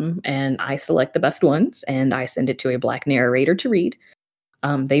 And I select the best ones and I send it to a Black narrator to read.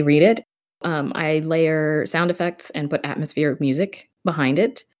 They read it. I layer sound effects and put atmospheric music behind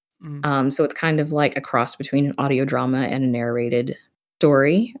it. So it's kind of like a cross between an audio drama and a narrated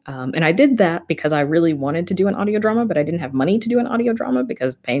story. And I did that because I really wanted to do an audio drama, but I didn't have money to do an audio drama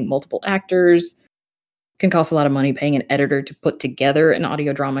because paying multiple actors can cost a lot of money. Paying an editor to put together an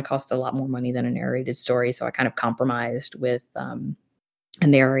audio drama costs a lot more money than a narrated story. So I kind of compromised with a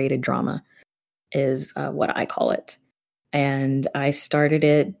narrated drama is what I call it. And I started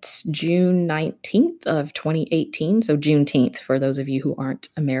it June 19th of 2018. So Juneteenth, for those of you who aren't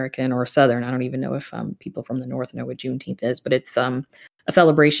American or Southern. I don't even know if people from the North know what Juneteenth is, but it's a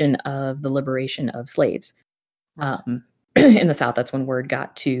celebration of the liberation of slaves. Right. In the South, that's when word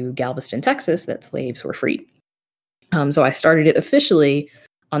got to Galveston, Texas, that slaves were freed. So I started it officially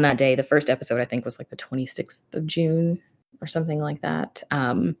on that day. The first episode, I think, was like the 26th of June or something like that.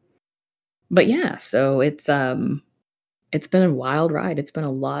 But yeah, so it's been a wild ride. It's been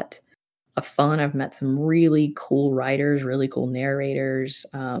a lot of fun. I've met some really cool writers, really cool narrators.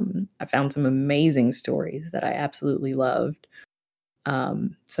 I found some amazing stories that I absolutely loved.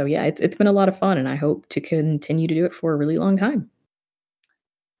 So yeah, it's been a lot of fun, and I hope to continue to do it for a really long time.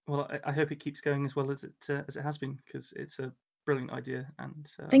 Well, I hope it keeps going as well as it has been, because it's a brilliant idea. And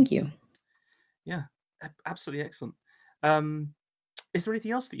thank you. Yeah, absolutely excellent. Is there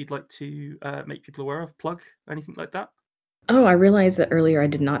anything else that you'd like to make people aware of? Plug anything like that? Oh, I realized that earlier I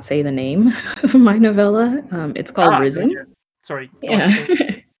did not say the name of my novella. It's called Risen. Yeah. Sorry. Yeah.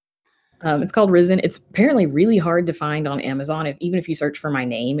 It's called Risen. It's apparently really hard to find on Amazon. Even if you search for my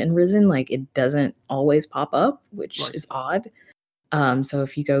name in Risen, like it doesn't always pop up, which is odd. So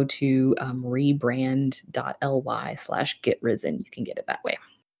if you go to rebrand.ly/getrisen, you can get it that way.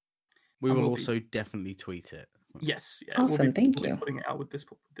 We And will we'll also definitely tweet it. Yes. Yeah, Awesome, thank we'll you. be putting it out with this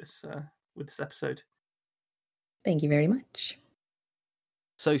episode. Thank you very much.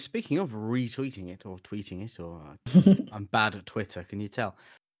 So speaking of retweeting it or tweeting it, or I'm bad at Twitter, can you tell?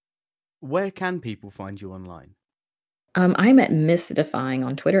 Where can people find you online? I'm at Missdefying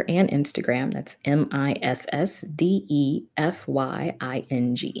on Twitter and Instagram. That's MISSDEFYING.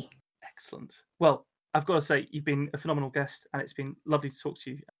 Excellent. Well, I've got to say, you've been a phenomenal guest, and it's been lovely to talk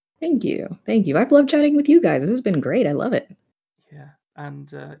to you. Thank you. Thank you. I've loved chatting with you guys. This has been great. I love it. Yeah, and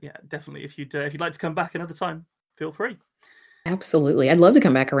definitely. If you'd like to come back another time, feel free. Absolutely. I'd love to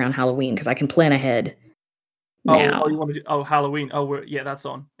come back around Halloween because I can plan ahead now. Oh, you want to do? Oh, Halloween. Oh, that's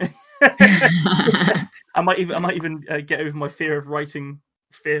on. I might even get over my fear of writing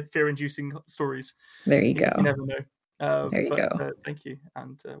fear-inducing stories. There you go. You never know. There you go. Thank you,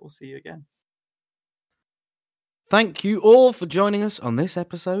 and we'll see you again. Thank you all for joining us on this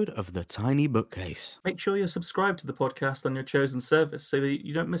episode of The Tiny Bookcase. Make sure you're subscribed to the podcast on your chosen service so that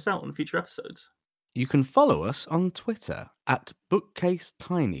you don't miss out on future episodes. You can follow us on Twitter at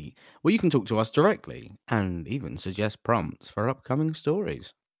BookcaseTiny, where you can talk to us directly and even suggest prompts for upcoming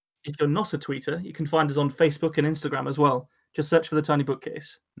stories. If you're not a tweeter, you can find us on Facebook and Instagram as well. Just search for The Tiny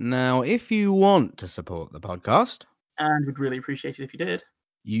Bookcase. Now, if you want to support the podcast, and we'd really appreciate it if you did,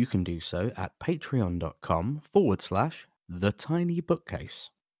 you can do so at patreon.com/The Tiny Bookcase.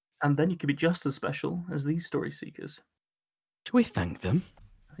 And then you could be just as special as these story seekers. Should we thank them?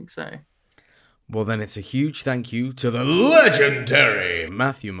 I think so. Well, then it's a huge thank you to the legendary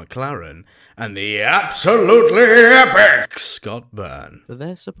Matthew McLaren and the absolutely epic Scott Byrne For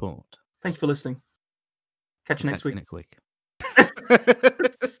their support. Thanks for listening. Catch you next week. Next week.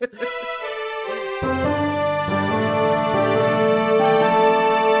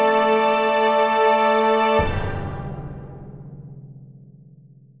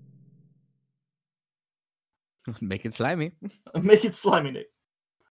 Make it slimy. Make it slimy, Nick.